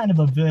at what kind of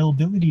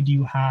availability do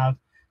you have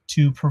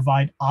to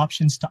provide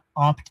options to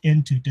opt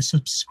into, to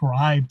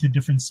subscribe to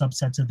different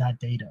subsets of that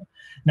data?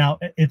 Now,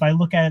 if I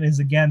look at it as,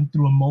 again,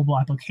 through a mobile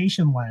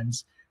application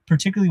lens,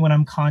 particularly when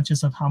I'm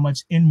conscious of how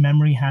much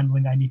in-memory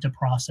handling I need to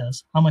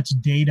process, how much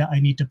data I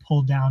need to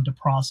pull down to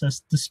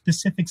process the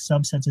specific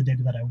subsets of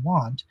data that I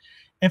want,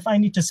 if I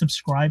need to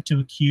subscribe to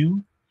a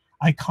queue,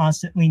 I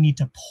constantly need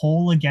to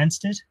pull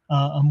against it,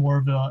 a more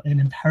of an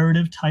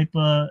imperative type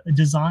of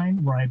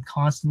design where I'm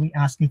constantly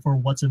asking for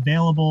what's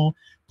available,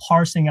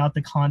 parsing out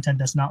the content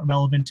that's not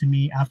relevant to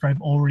me after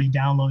I've already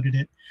downloaded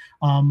it.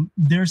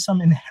 There's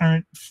some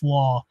inherent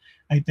flaw,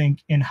 I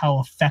think, in how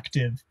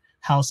effective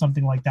how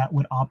something like that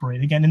would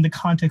operate, again, in the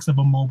context of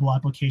a mobile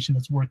application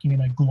that's working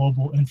in a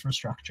global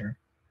infrastructure.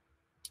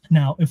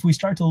 Now, if we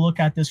start to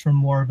look at this from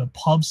more of a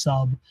pub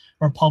sub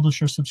or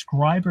publisher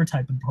subscriber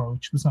type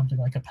approach with something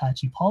like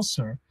Apache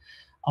Pulsar,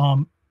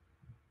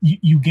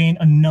 you gain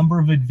a number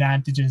of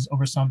advantages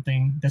over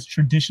something that's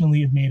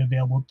traditionally made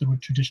available through a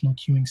traditional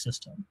queuing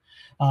system.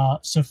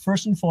 So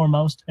first and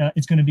foremost,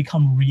 it's going to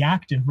become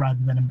reactive rather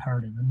than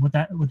imperative. And what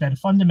that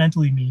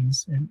fundamentally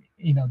means, and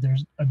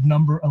there's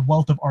a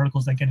wealth of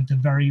articles that get into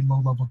very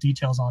low-level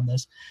details on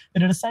this,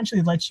 but it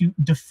essentially lets you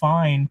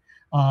define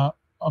a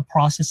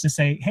process to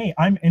say, hey,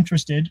 I'm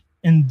interested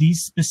in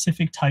these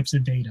specific types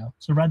of data.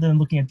 So rather than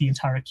looking at the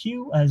entire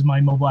queue as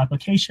my mobile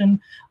application,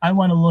 I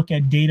want to look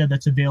at data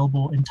that's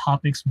available in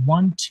topics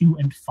 1, 2,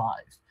 and 5.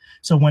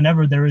 So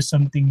whenever there is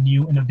something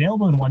new and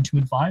available in 1, 2,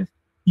 and 5,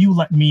 you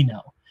let me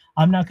know.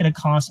 I'm not going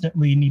to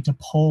constantly need to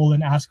poll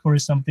and ask for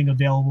something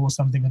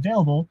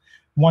available.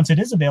 Once it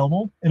is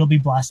available, it'll be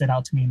blasted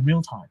out to me in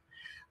real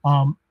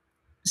time.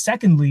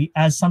 Secondly,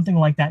 as something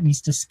like that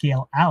needs to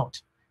scale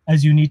out,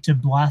 as you need to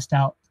blast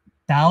out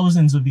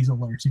thousands of these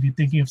alerts. If you're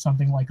thinking of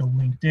something like a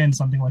LinkedIn,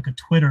 something like a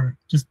Twitter,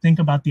 just think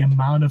about the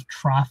amount of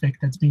traffic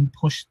that's being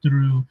pushed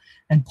through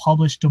and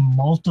published to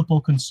multiple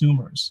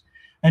consumers.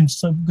 And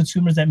some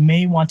consumers that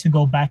may want to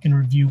go back and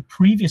review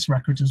previous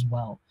records as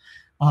well.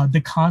 The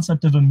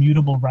concept of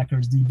immutable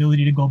records, the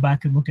ability to go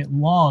back and look at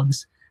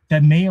logs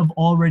that may have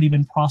already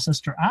been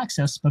processed or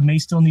accessed, but may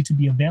still need to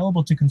be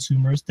available to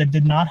consumers that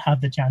did not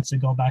have the chance to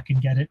go back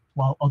and get it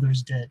while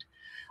others did.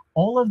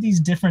 All of these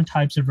different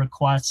types of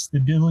requests, the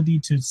ability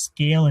to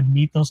scale and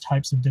meet those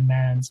types of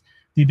demands,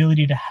 the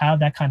ability to have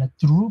that kind of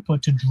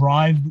throughput to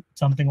drive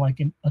something like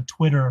a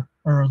Twitter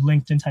or a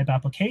LinkedIn type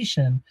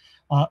application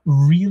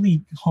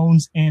really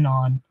hones in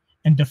on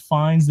and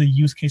defines the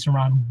use case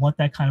around what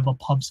that kind of a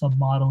pub-sub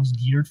model is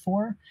geared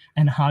for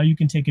and how you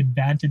can take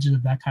advantage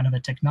of that kind of a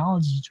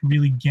technology to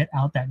really get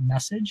out that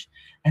message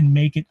and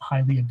make it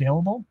highly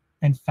available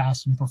and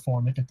fast and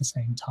performant at the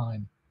same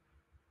time.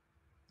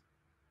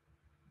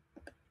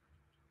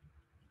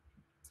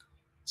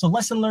 So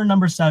lesson learned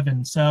number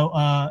 7.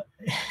 So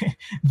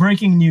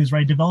breaking news,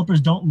 right? Developers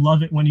don't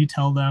love it when you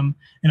tell them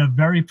in a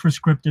very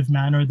prescriptive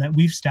manner that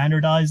we've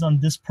standardized on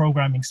this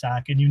programming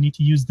stack and you need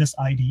to use this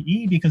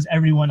IDE because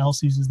everyone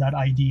else uses that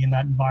ID in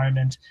that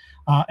environment.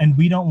 And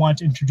we don't want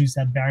to introduce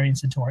that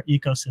variance into our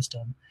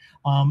ecosystem.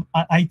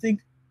 I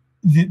think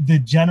the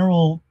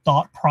general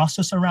thought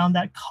process around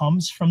that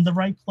comes from the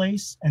right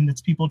place, and it's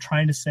people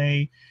trying to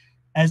say,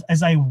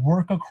 as I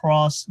work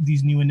across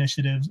these new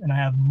initiatives and I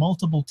have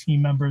multiple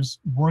team members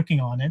working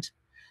on it,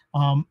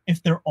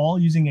 if they're all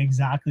using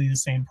exactly the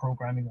same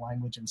programming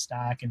language and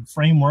stack and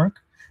framework,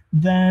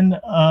 then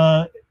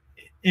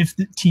if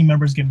the team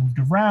members get moved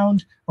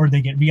around or they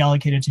get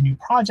reallocated to new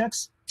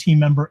projects, team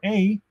member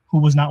A, who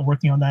was not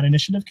working on that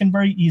initiative, can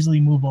very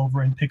easily move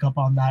over and pick up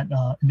on that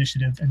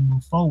initiative and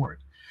move forward.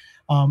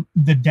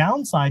 The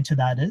downside to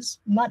that is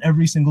not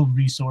every single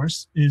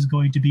resource is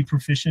going to be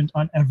proficient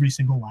on every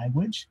single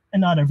language,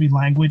 and not every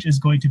language is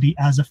going to be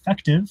as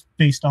effective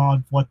based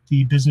on what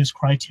the business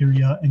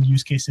criteria and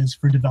use cases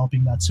for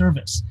developing that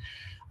service.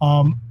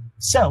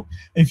 So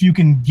if you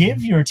can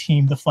give your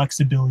team the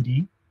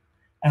flexibility,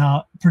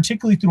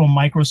 particularly through a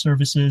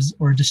microservices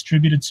or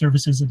distributed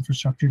services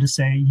infrastructure, to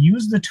say,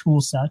 use the tool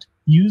set,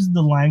 use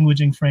the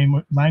language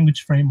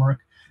framework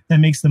that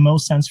makes the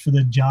most sense for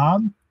the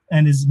job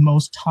and is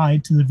most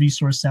tied to the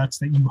resource sets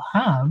that you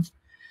have,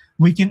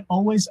 we can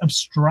always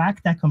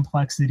abstract that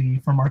complexity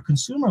from our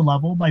consumer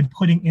level by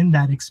putting in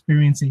that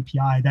experience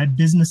API, that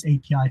business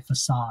API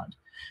facade.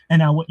 And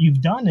now what you've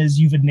done is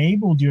you've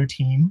enabled your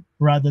team,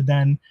 rather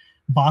than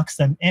box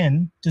them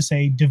in, to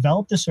say,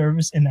 develop the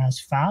service in as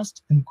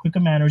fast and quick a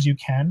manner as you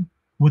can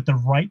with the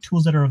right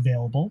tools that are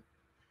available.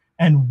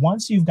 And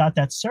once you've got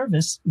that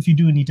service, if you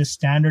do need to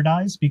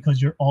standardize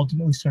because you're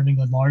ultimately serving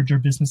a larger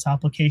business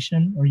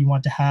application, or you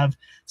want to have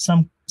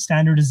some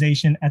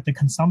standardization at the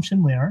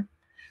consumption layer,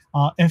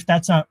 if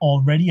that's not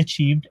already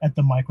achieved at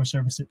the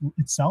microservice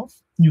itself,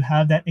 you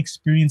have that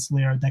experience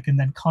layer that can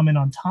then come in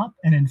on top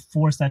and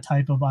enforce that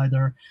type of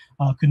either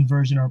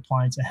conversion or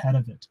appliance ahead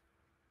of it.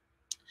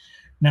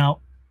 Now,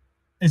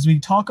 as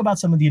we talk about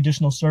some of the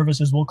additional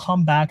services, we'll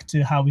come back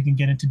to how we can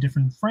get into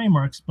different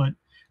frameworks, but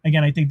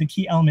again, I think the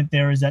key element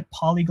there is that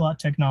polyglot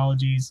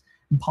technologies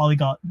and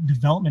polyglot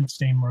development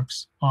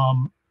frameworks,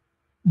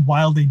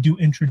 while they do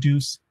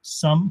introduce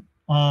some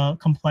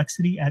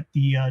complexity at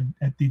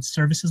the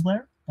services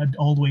layer,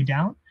 all the way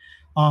down,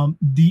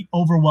 the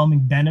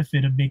overwhelming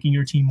benefit of making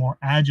your team more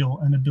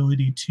agile and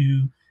ability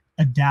to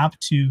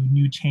adapt to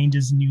new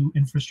changes, new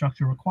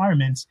infrastructure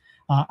requirements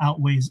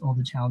outweighs all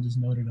the challenges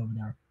noted over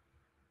there.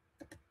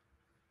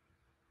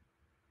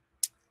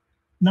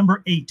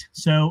 Number 8.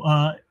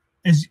 So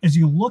as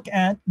you look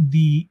at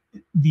the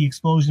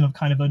explosion of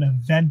kind of an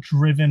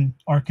event-driven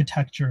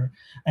architecture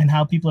and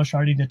how people are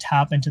starting to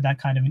tap into that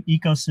kind of an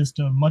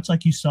ecosystem, much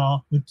like you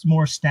saw with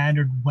more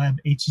standard web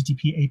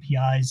HTTP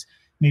APIs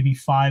maybe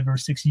 5 or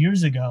 6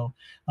 years ago,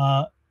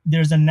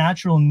 there's a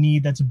natural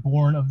need that's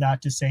born of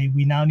that to say,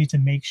 we now need to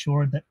make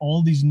sure that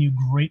all these new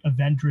great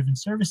event-driven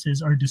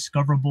services are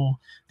discoverable,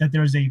 that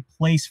there's a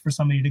place for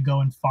somebody to go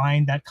and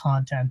find that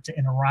content, to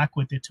interact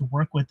with it, to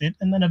work with it,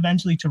 and then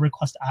eventually to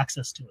request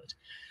access to it.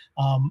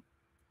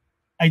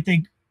 I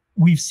think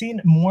we've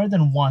seen more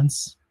than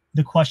once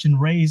the question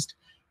raised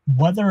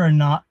whether or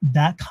not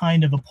that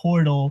kind of a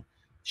portal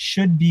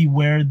should be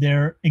where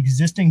their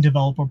existing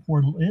developer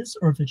portal is,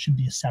 or if it should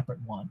be a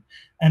separate one.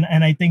 And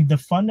I think the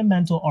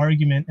fundamental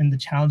argument and the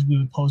challenge we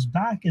would pose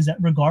back is that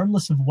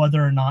regardless of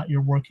whether or not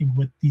you're working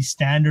with these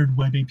standard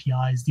web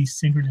APIs, these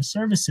synchronous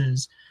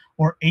services,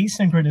 or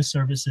asynchronous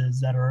services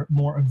that are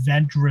more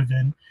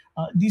event-driven,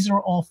 these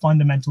are all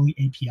fundamentally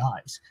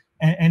APIs.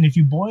 And if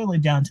you boil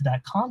it down to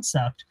that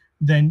concept,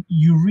 then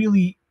you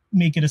really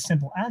make it a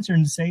simple answer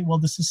and say, well,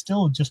 this is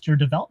still just your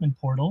development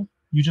portal.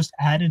 You just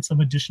added some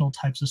additional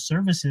types of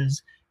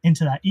services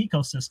into that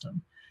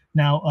ecosystem.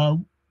 Now,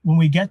 when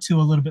we get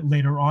to a little bit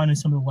later on in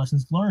some of the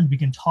lessons learned, we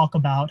can talk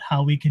about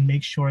how we can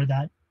make sure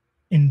that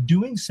in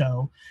doing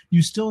so,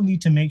 you still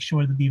need to make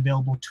sure that the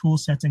available tool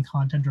sets and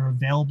content are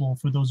available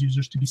for those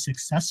users to be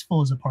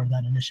successful as a part of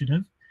that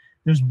initiative.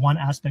 There's one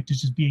aspect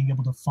is just being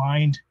able to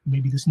find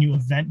maybe this new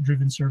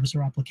event-driven service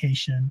or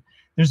application.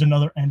 There's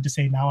another end to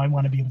say, now I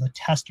want to be able to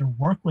test or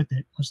work with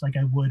it, just like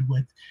I would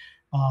with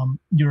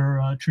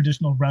your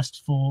traditional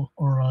RESTful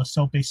or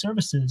SOAP-based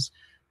services.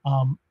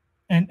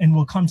 And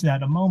we'll come to that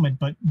in a moment,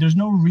 but there's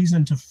no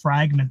reason to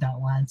fragment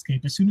that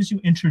landscape. As soon as you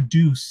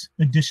introduce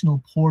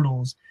additional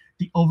portals,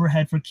 the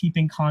overhead for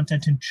keeping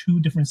content in two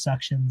different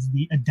sections,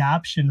 the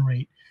adaption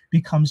rate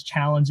becomes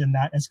challenged in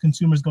that as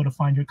consumers go to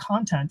find your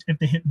content, if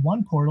they hit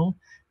one portal,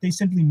 they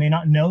simply may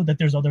not know that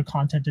there's other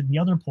content in the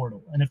other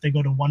portal. And if they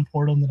go to one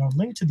portal and then are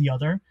linked to the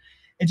other,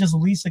 it just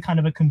leads to kind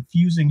of a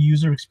confusing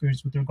user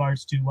experience with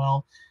regards to,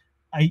 well,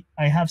 I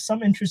have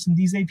some interest in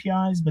these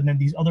APIs, but then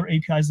these other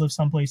APIs live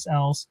someplace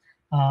else.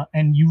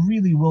 And you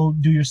really will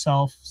do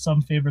yourself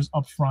some favors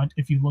up front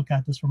if you look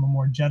at this from a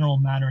more general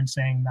manner and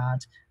saying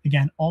that,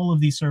 again, all of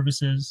these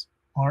services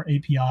are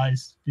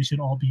APIs. They should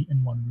all be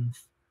in one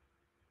roof.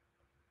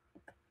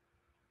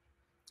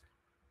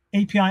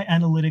 API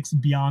analytics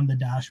beyond the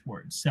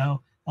dashboard.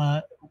 So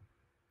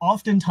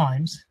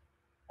oftentimes,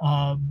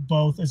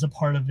 both as a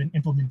part of an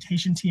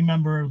implementation team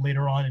member,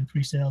 later on in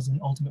pre-sales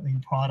and ultimately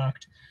in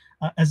product,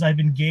 as I've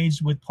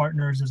engaged with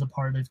partners as a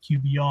part of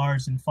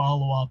QBRs and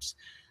follow-ups,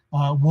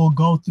 we'll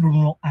go through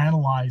and we'll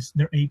analyze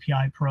their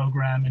API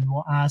program, and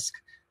we'll ask,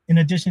 in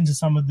addition to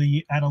some of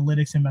the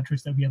analytics and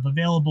metrics that we have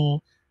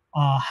available,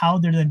 how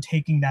they're then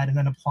taking that and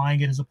then applying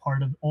it as a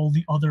part of all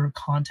the other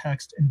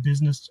context and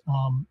business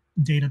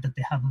data that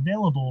they have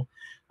available.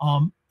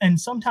 And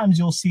sometimes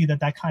you'll see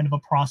that that kind of a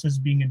process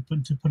being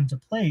put into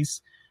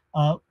place,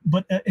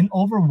 but an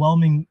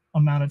overwhelming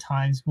amount of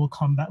times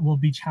we'll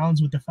be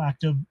challenged with the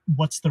fact of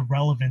what's the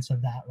relevance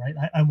of that, right?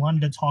 I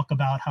wanted to talk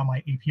about how my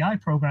API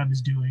program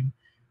is doing.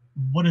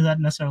 What does that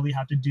necessarily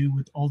have to do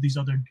with all these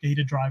other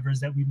data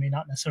drivers that we may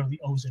not necessarily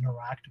always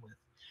interact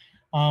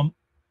with?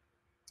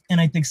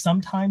 And I think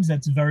sometimes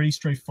that's very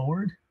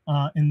straightforward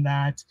in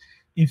that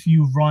if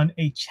you run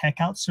a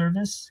checkout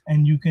service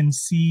and you can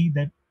see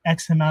that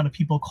X amount of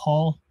people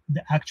call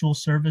the actual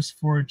service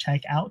for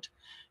checkout,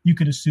 you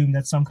could assume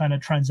that some kind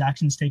of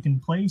transaction's taken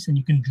place, and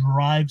you can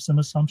drive some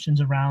assumptions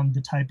around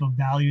the type of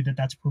value that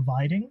that's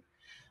providing.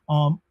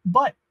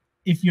 But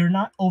if you're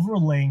not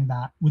overlaying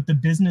that with the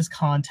business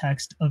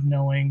context of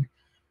knowing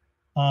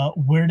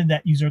where did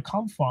that user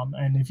come from,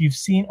 and if you've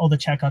seen all the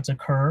checkouts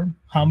occur,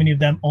 how many of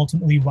them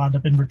ultimately wound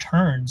up in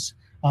returns?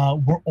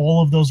 Were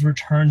all of those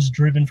returns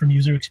driven from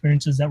user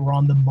experiences that were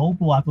on the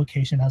mobile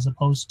application as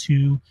opposed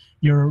to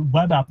your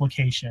web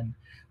application?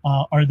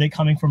 Are they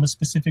coming from a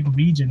specific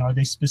region? Are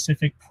they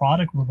specific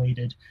product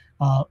related?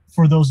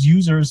 For those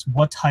users,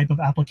 what type of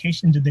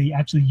application did they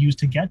actually use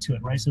to get to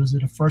it, right? So is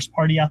it a first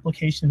party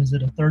application? Is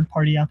it a third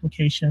party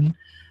application?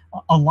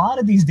 A lot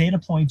of these data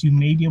points you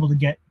may be able to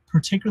get,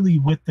 particularly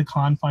with the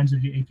confines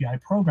of your API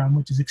program,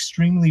 which is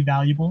extremely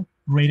valuable,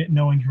 great at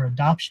knowing your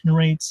adoption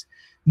rates,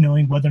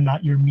 knowing whether or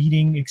not you're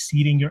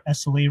exceeding your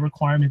SLA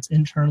requirements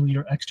internally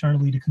or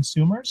externally to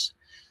consumers.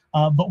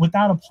 But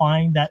without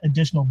applying that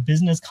additional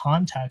business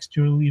context,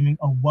 you're leaving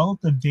a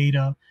wealth of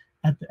data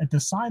at the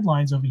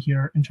sidelines over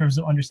here in terms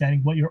of understanding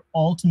what your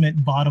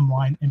ultimate bottom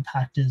line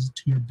impact is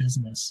to your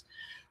business.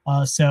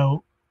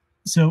 So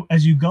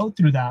as you go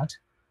through that,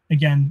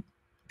 again,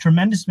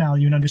 tremendous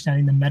value in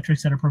understanding the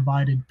metrics that are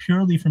provided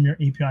purely from your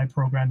API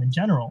program in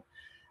general.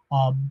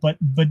 But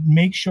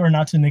make sure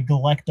not to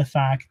neglect the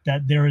fact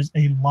that there is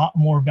a lot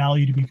more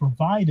value to be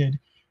provided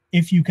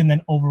if you can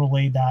then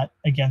overlay that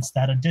against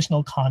that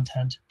additional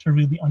content to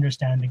really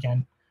understand,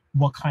 again,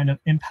 what kind of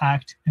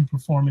impact and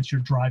performance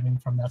you're driving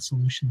from that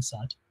solution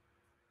set.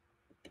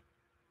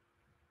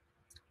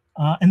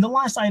 And the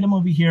last item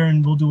over here,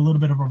 and we'll do a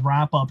little bit of a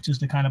wrap up just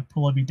to kind of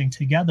pull everything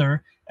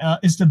together,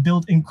 is to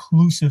build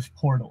inclusive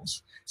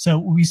portals. So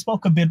we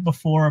spoke a bit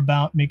before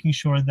about making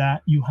sure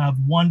that you have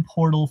one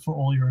portal for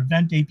all your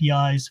event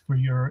APIs, for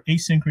your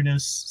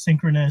asynchronous,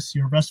 synchronous,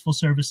 your RESTful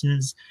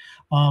services.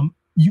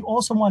 You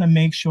also want to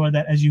make sure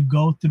that as you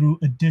go through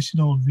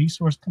additional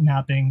resource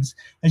mappings,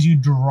 as you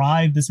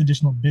derive this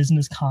additional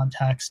business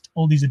context,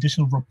 all these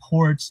additional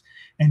reports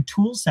and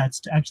tool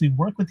sets to actually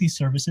work with these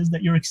services,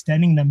 that you're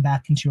extending them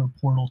back into your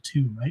portal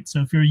too, right?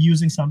 So if you're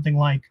using something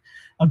like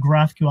a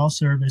GraphQL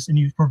service and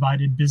you've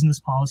provided business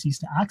policies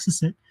to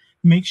access it,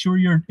 make sure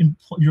you're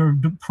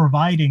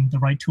providing the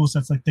right tool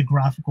sets like the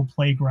graphical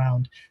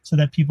playground so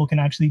that people can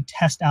actually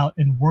test out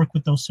and work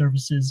with those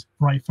services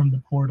right from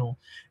the portal.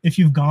 If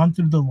you've gone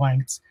through the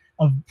lengths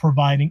of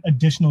providing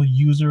additional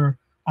user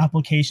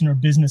application or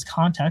business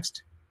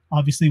context,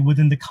 obviously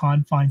within the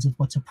confines of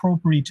what's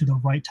appropriate to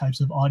the right types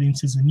of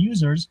audiences and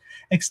users,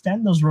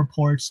 extend those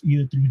reports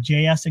either through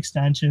JS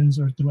extensions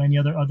or through any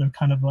other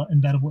kind of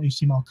embeddable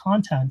HTML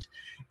content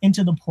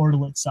into the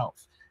portal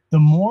itself. The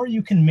more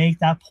you can make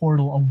that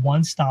portal a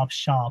one-stop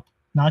shop,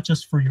 not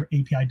just for your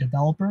API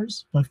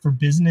developers, but for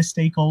business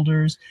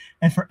stakeholders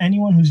and for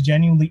anyone who's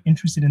genuinely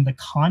interested in the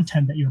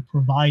content that you're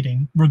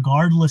providing,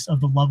 regardless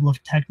of the level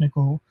of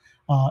technical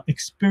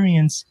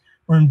experience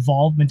or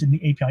involvement in the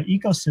API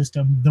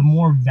ecosystem, the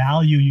more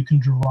value you can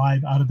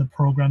derive out of the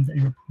program that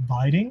you're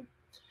providing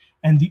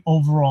and the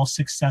overall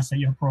success that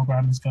your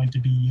program is going to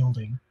be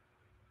yielding.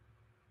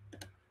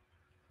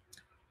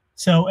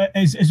 So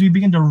as we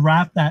begin to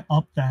wrap that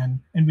up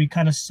then, and we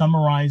kind of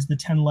summarize the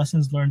 10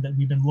 lessons learned that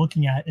we've been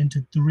looking at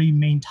into 3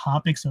 main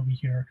topics over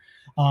here,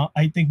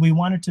 I think we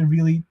wanted to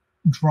really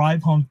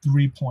drive home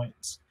 3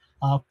 points.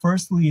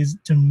 Firstly is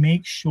to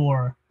make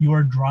sure you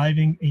are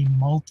driving a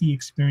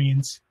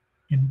multi-experience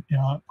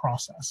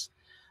process.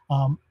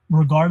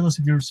 Regardless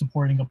if you're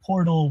supporting a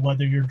portal,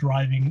 whether you're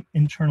driving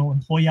internal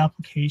employee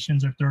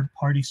applications or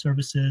third-party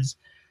services,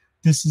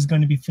 this is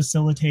going to be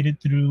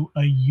facilitated through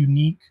a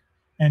unique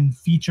and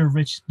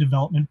feature-rich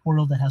development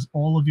portal that has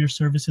all of your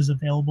services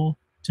available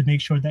to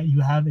make sure that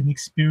you have an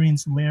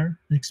experience layer,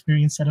 an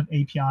experience set of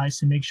APIs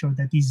to make sure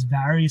that these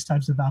various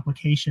types of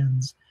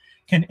applications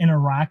can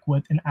interact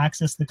with and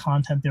access the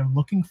content they're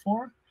looking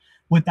for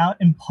without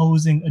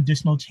imposing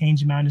additional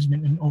change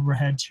management and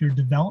overhead to your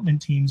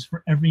development teams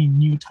for every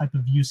new type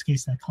of use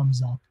case that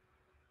comes up.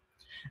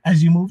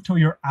 As you move to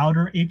your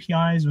outer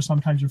APIs, or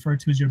sometimes referred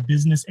to as your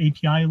business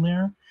API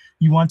layer,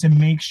 you want to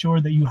make sure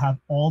that you have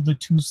all the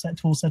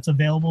tool sets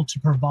available to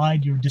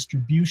provide your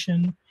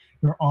distribution,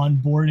 your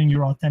onboarding,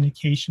 your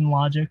authentication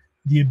logic,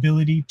 the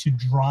ability to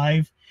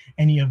drive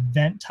any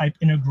event type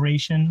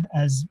integration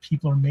as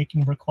people are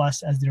making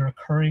requests as they're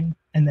occurring,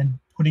 and then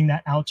putting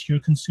that out to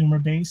your consumer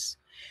base.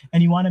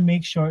 And you want to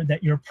make sure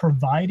that you're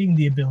providing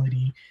the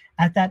ability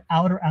at that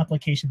outer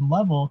application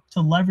level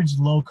to leverage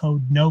low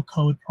code, no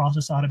code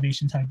process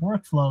automation type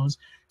workflows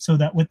so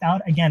that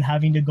without, again,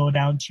 having to go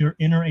down to your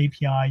inner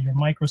API, your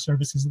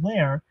microservices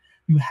layer,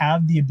 you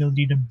have the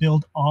ability to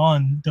build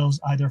on those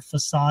either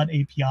facade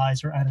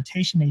APIs or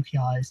annotation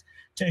APIs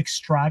to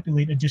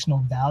extrapolate additional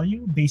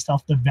value based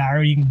off the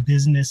varying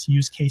business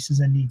use cases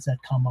and needs that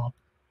come up.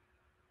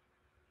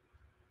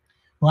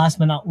 Last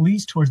but not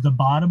least, towards the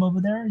bottom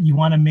over there, you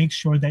want to make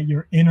sure that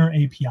your inner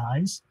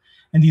APIs,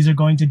 and these are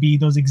going to be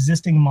those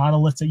existing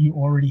monoliths that you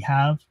already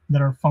have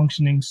that are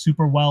functioning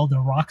super well, they're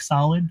rock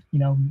solid. You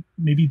know,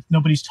 maybe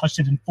nobody's touched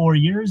it in 4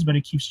 years, but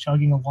it keeps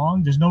chugging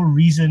along. There's no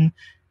reason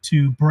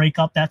to break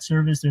up that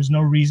service. There's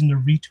no reason to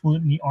retool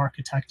it and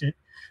re-architect it.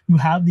 You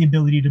have the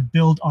ability to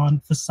build on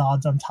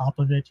facades on top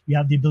of it. You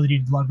have the ability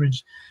to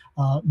leverage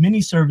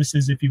mini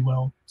services, if you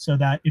will, so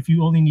that if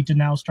you only need to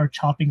now start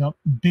chopping up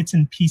bits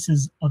and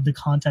pieces of the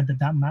content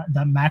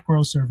that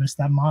macro service,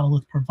 that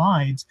monolith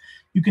provides,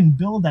 you can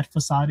build that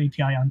facade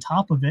API on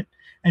top of it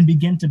and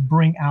begin to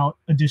bring out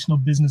additional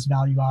business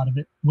value out of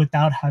it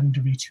without having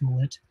to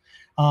retool it.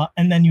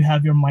 And then you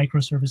have your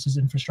microservices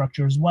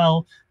infrastructure as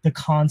well, the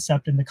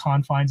concept and the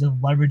confines of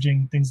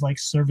leveraging things like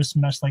service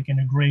mesh-like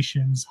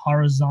integrations,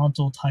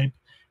 horizontal type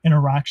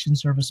interaction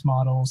service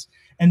models,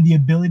 and the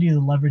ability to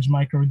leverage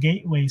micro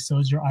gateways. So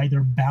as you're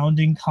either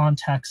bounding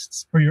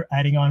contexts or you're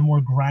adding on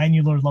more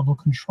granular level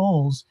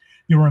controls,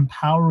 you're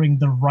empowering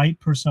the right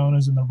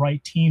personas and the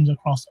right teams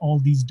across all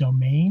these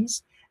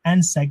domains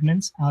and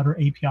segments, outer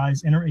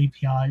APIs, inner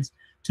APIs,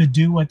 to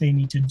do what they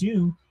need to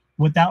do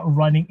without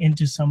running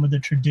into some of the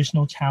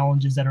traditional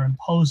challenges that are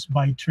imposed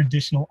by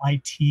traditional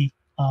IT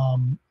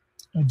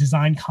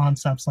design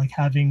concepts, like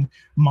having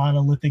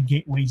monolithic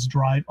gateways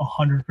drive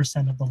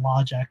 100% of the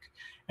logic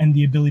and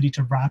the ability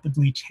to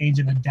rapidly change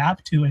and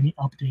adapt to any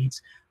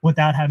updates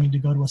without having to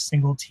go to a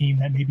single team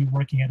that may be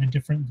working at a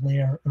different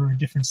layer or a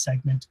different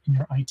segment in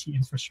your IT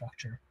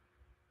infrastructure.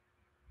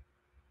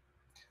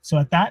 So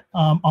at that,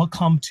 I'll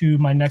come to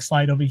my next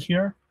slide over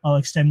here. I'll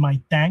extend my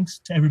thanks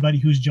to everybody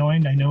who's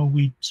joined. I know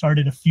we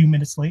started a few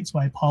minutes late, so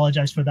I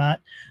apologize for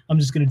that. I'm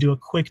just going to do a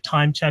quick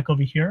time check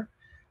over here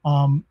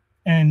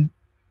and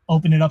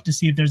open it up to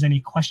see if there's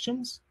any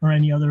questions or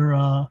any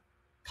other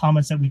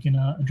comments that we can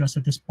address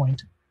at this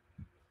point.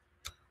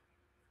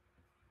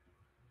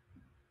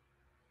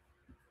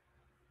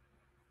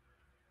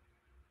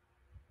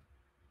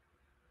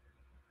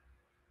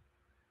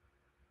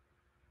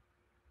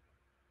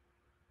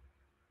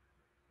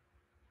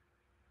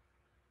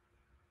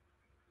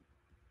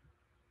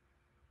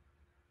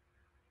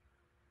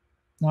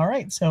 All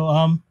right. So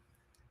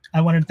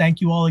I want to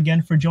thank you all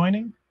again for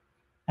joining.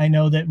 I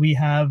know that we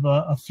have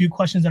a few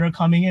questions that are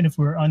coming in. If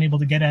we're unable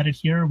to get at it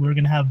here, we're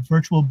going to have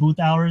virtual booth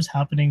hours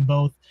happening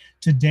both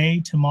today,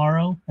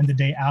 tomorrow, and the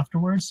day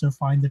afterwards. So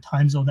find the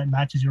time zone that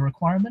matches your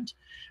requirement.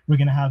 We're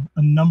going to have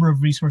a number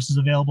of resources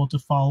available to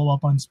follow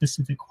up on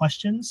specific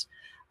questions.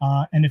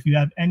 And if you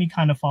have any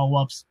kind of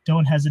follow-ups,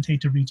 don't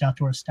hesitate to reach out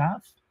to our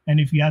staff.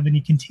 And if you have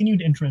any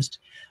continued interest,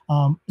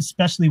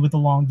 especially with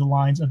along the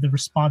lines of the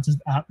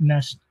responsive app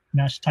mesh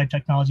type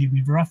technology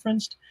we've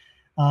referenced,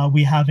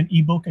 we have an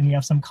ebook and we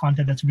have some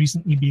content that's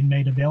recently been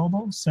made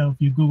available. So if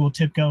you Google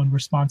TIBCO and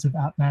responsive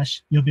app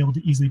mesh, you'll be able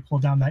to easily pull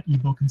down that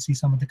ebook and see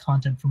some of the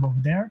content from over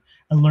there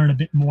and learn a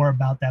bit more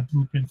about that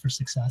blueprint for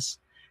success.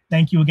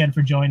 Thank you again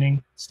for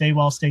joining. Stay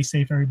well, stay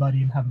safe,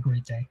 everybody, and have a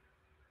great day.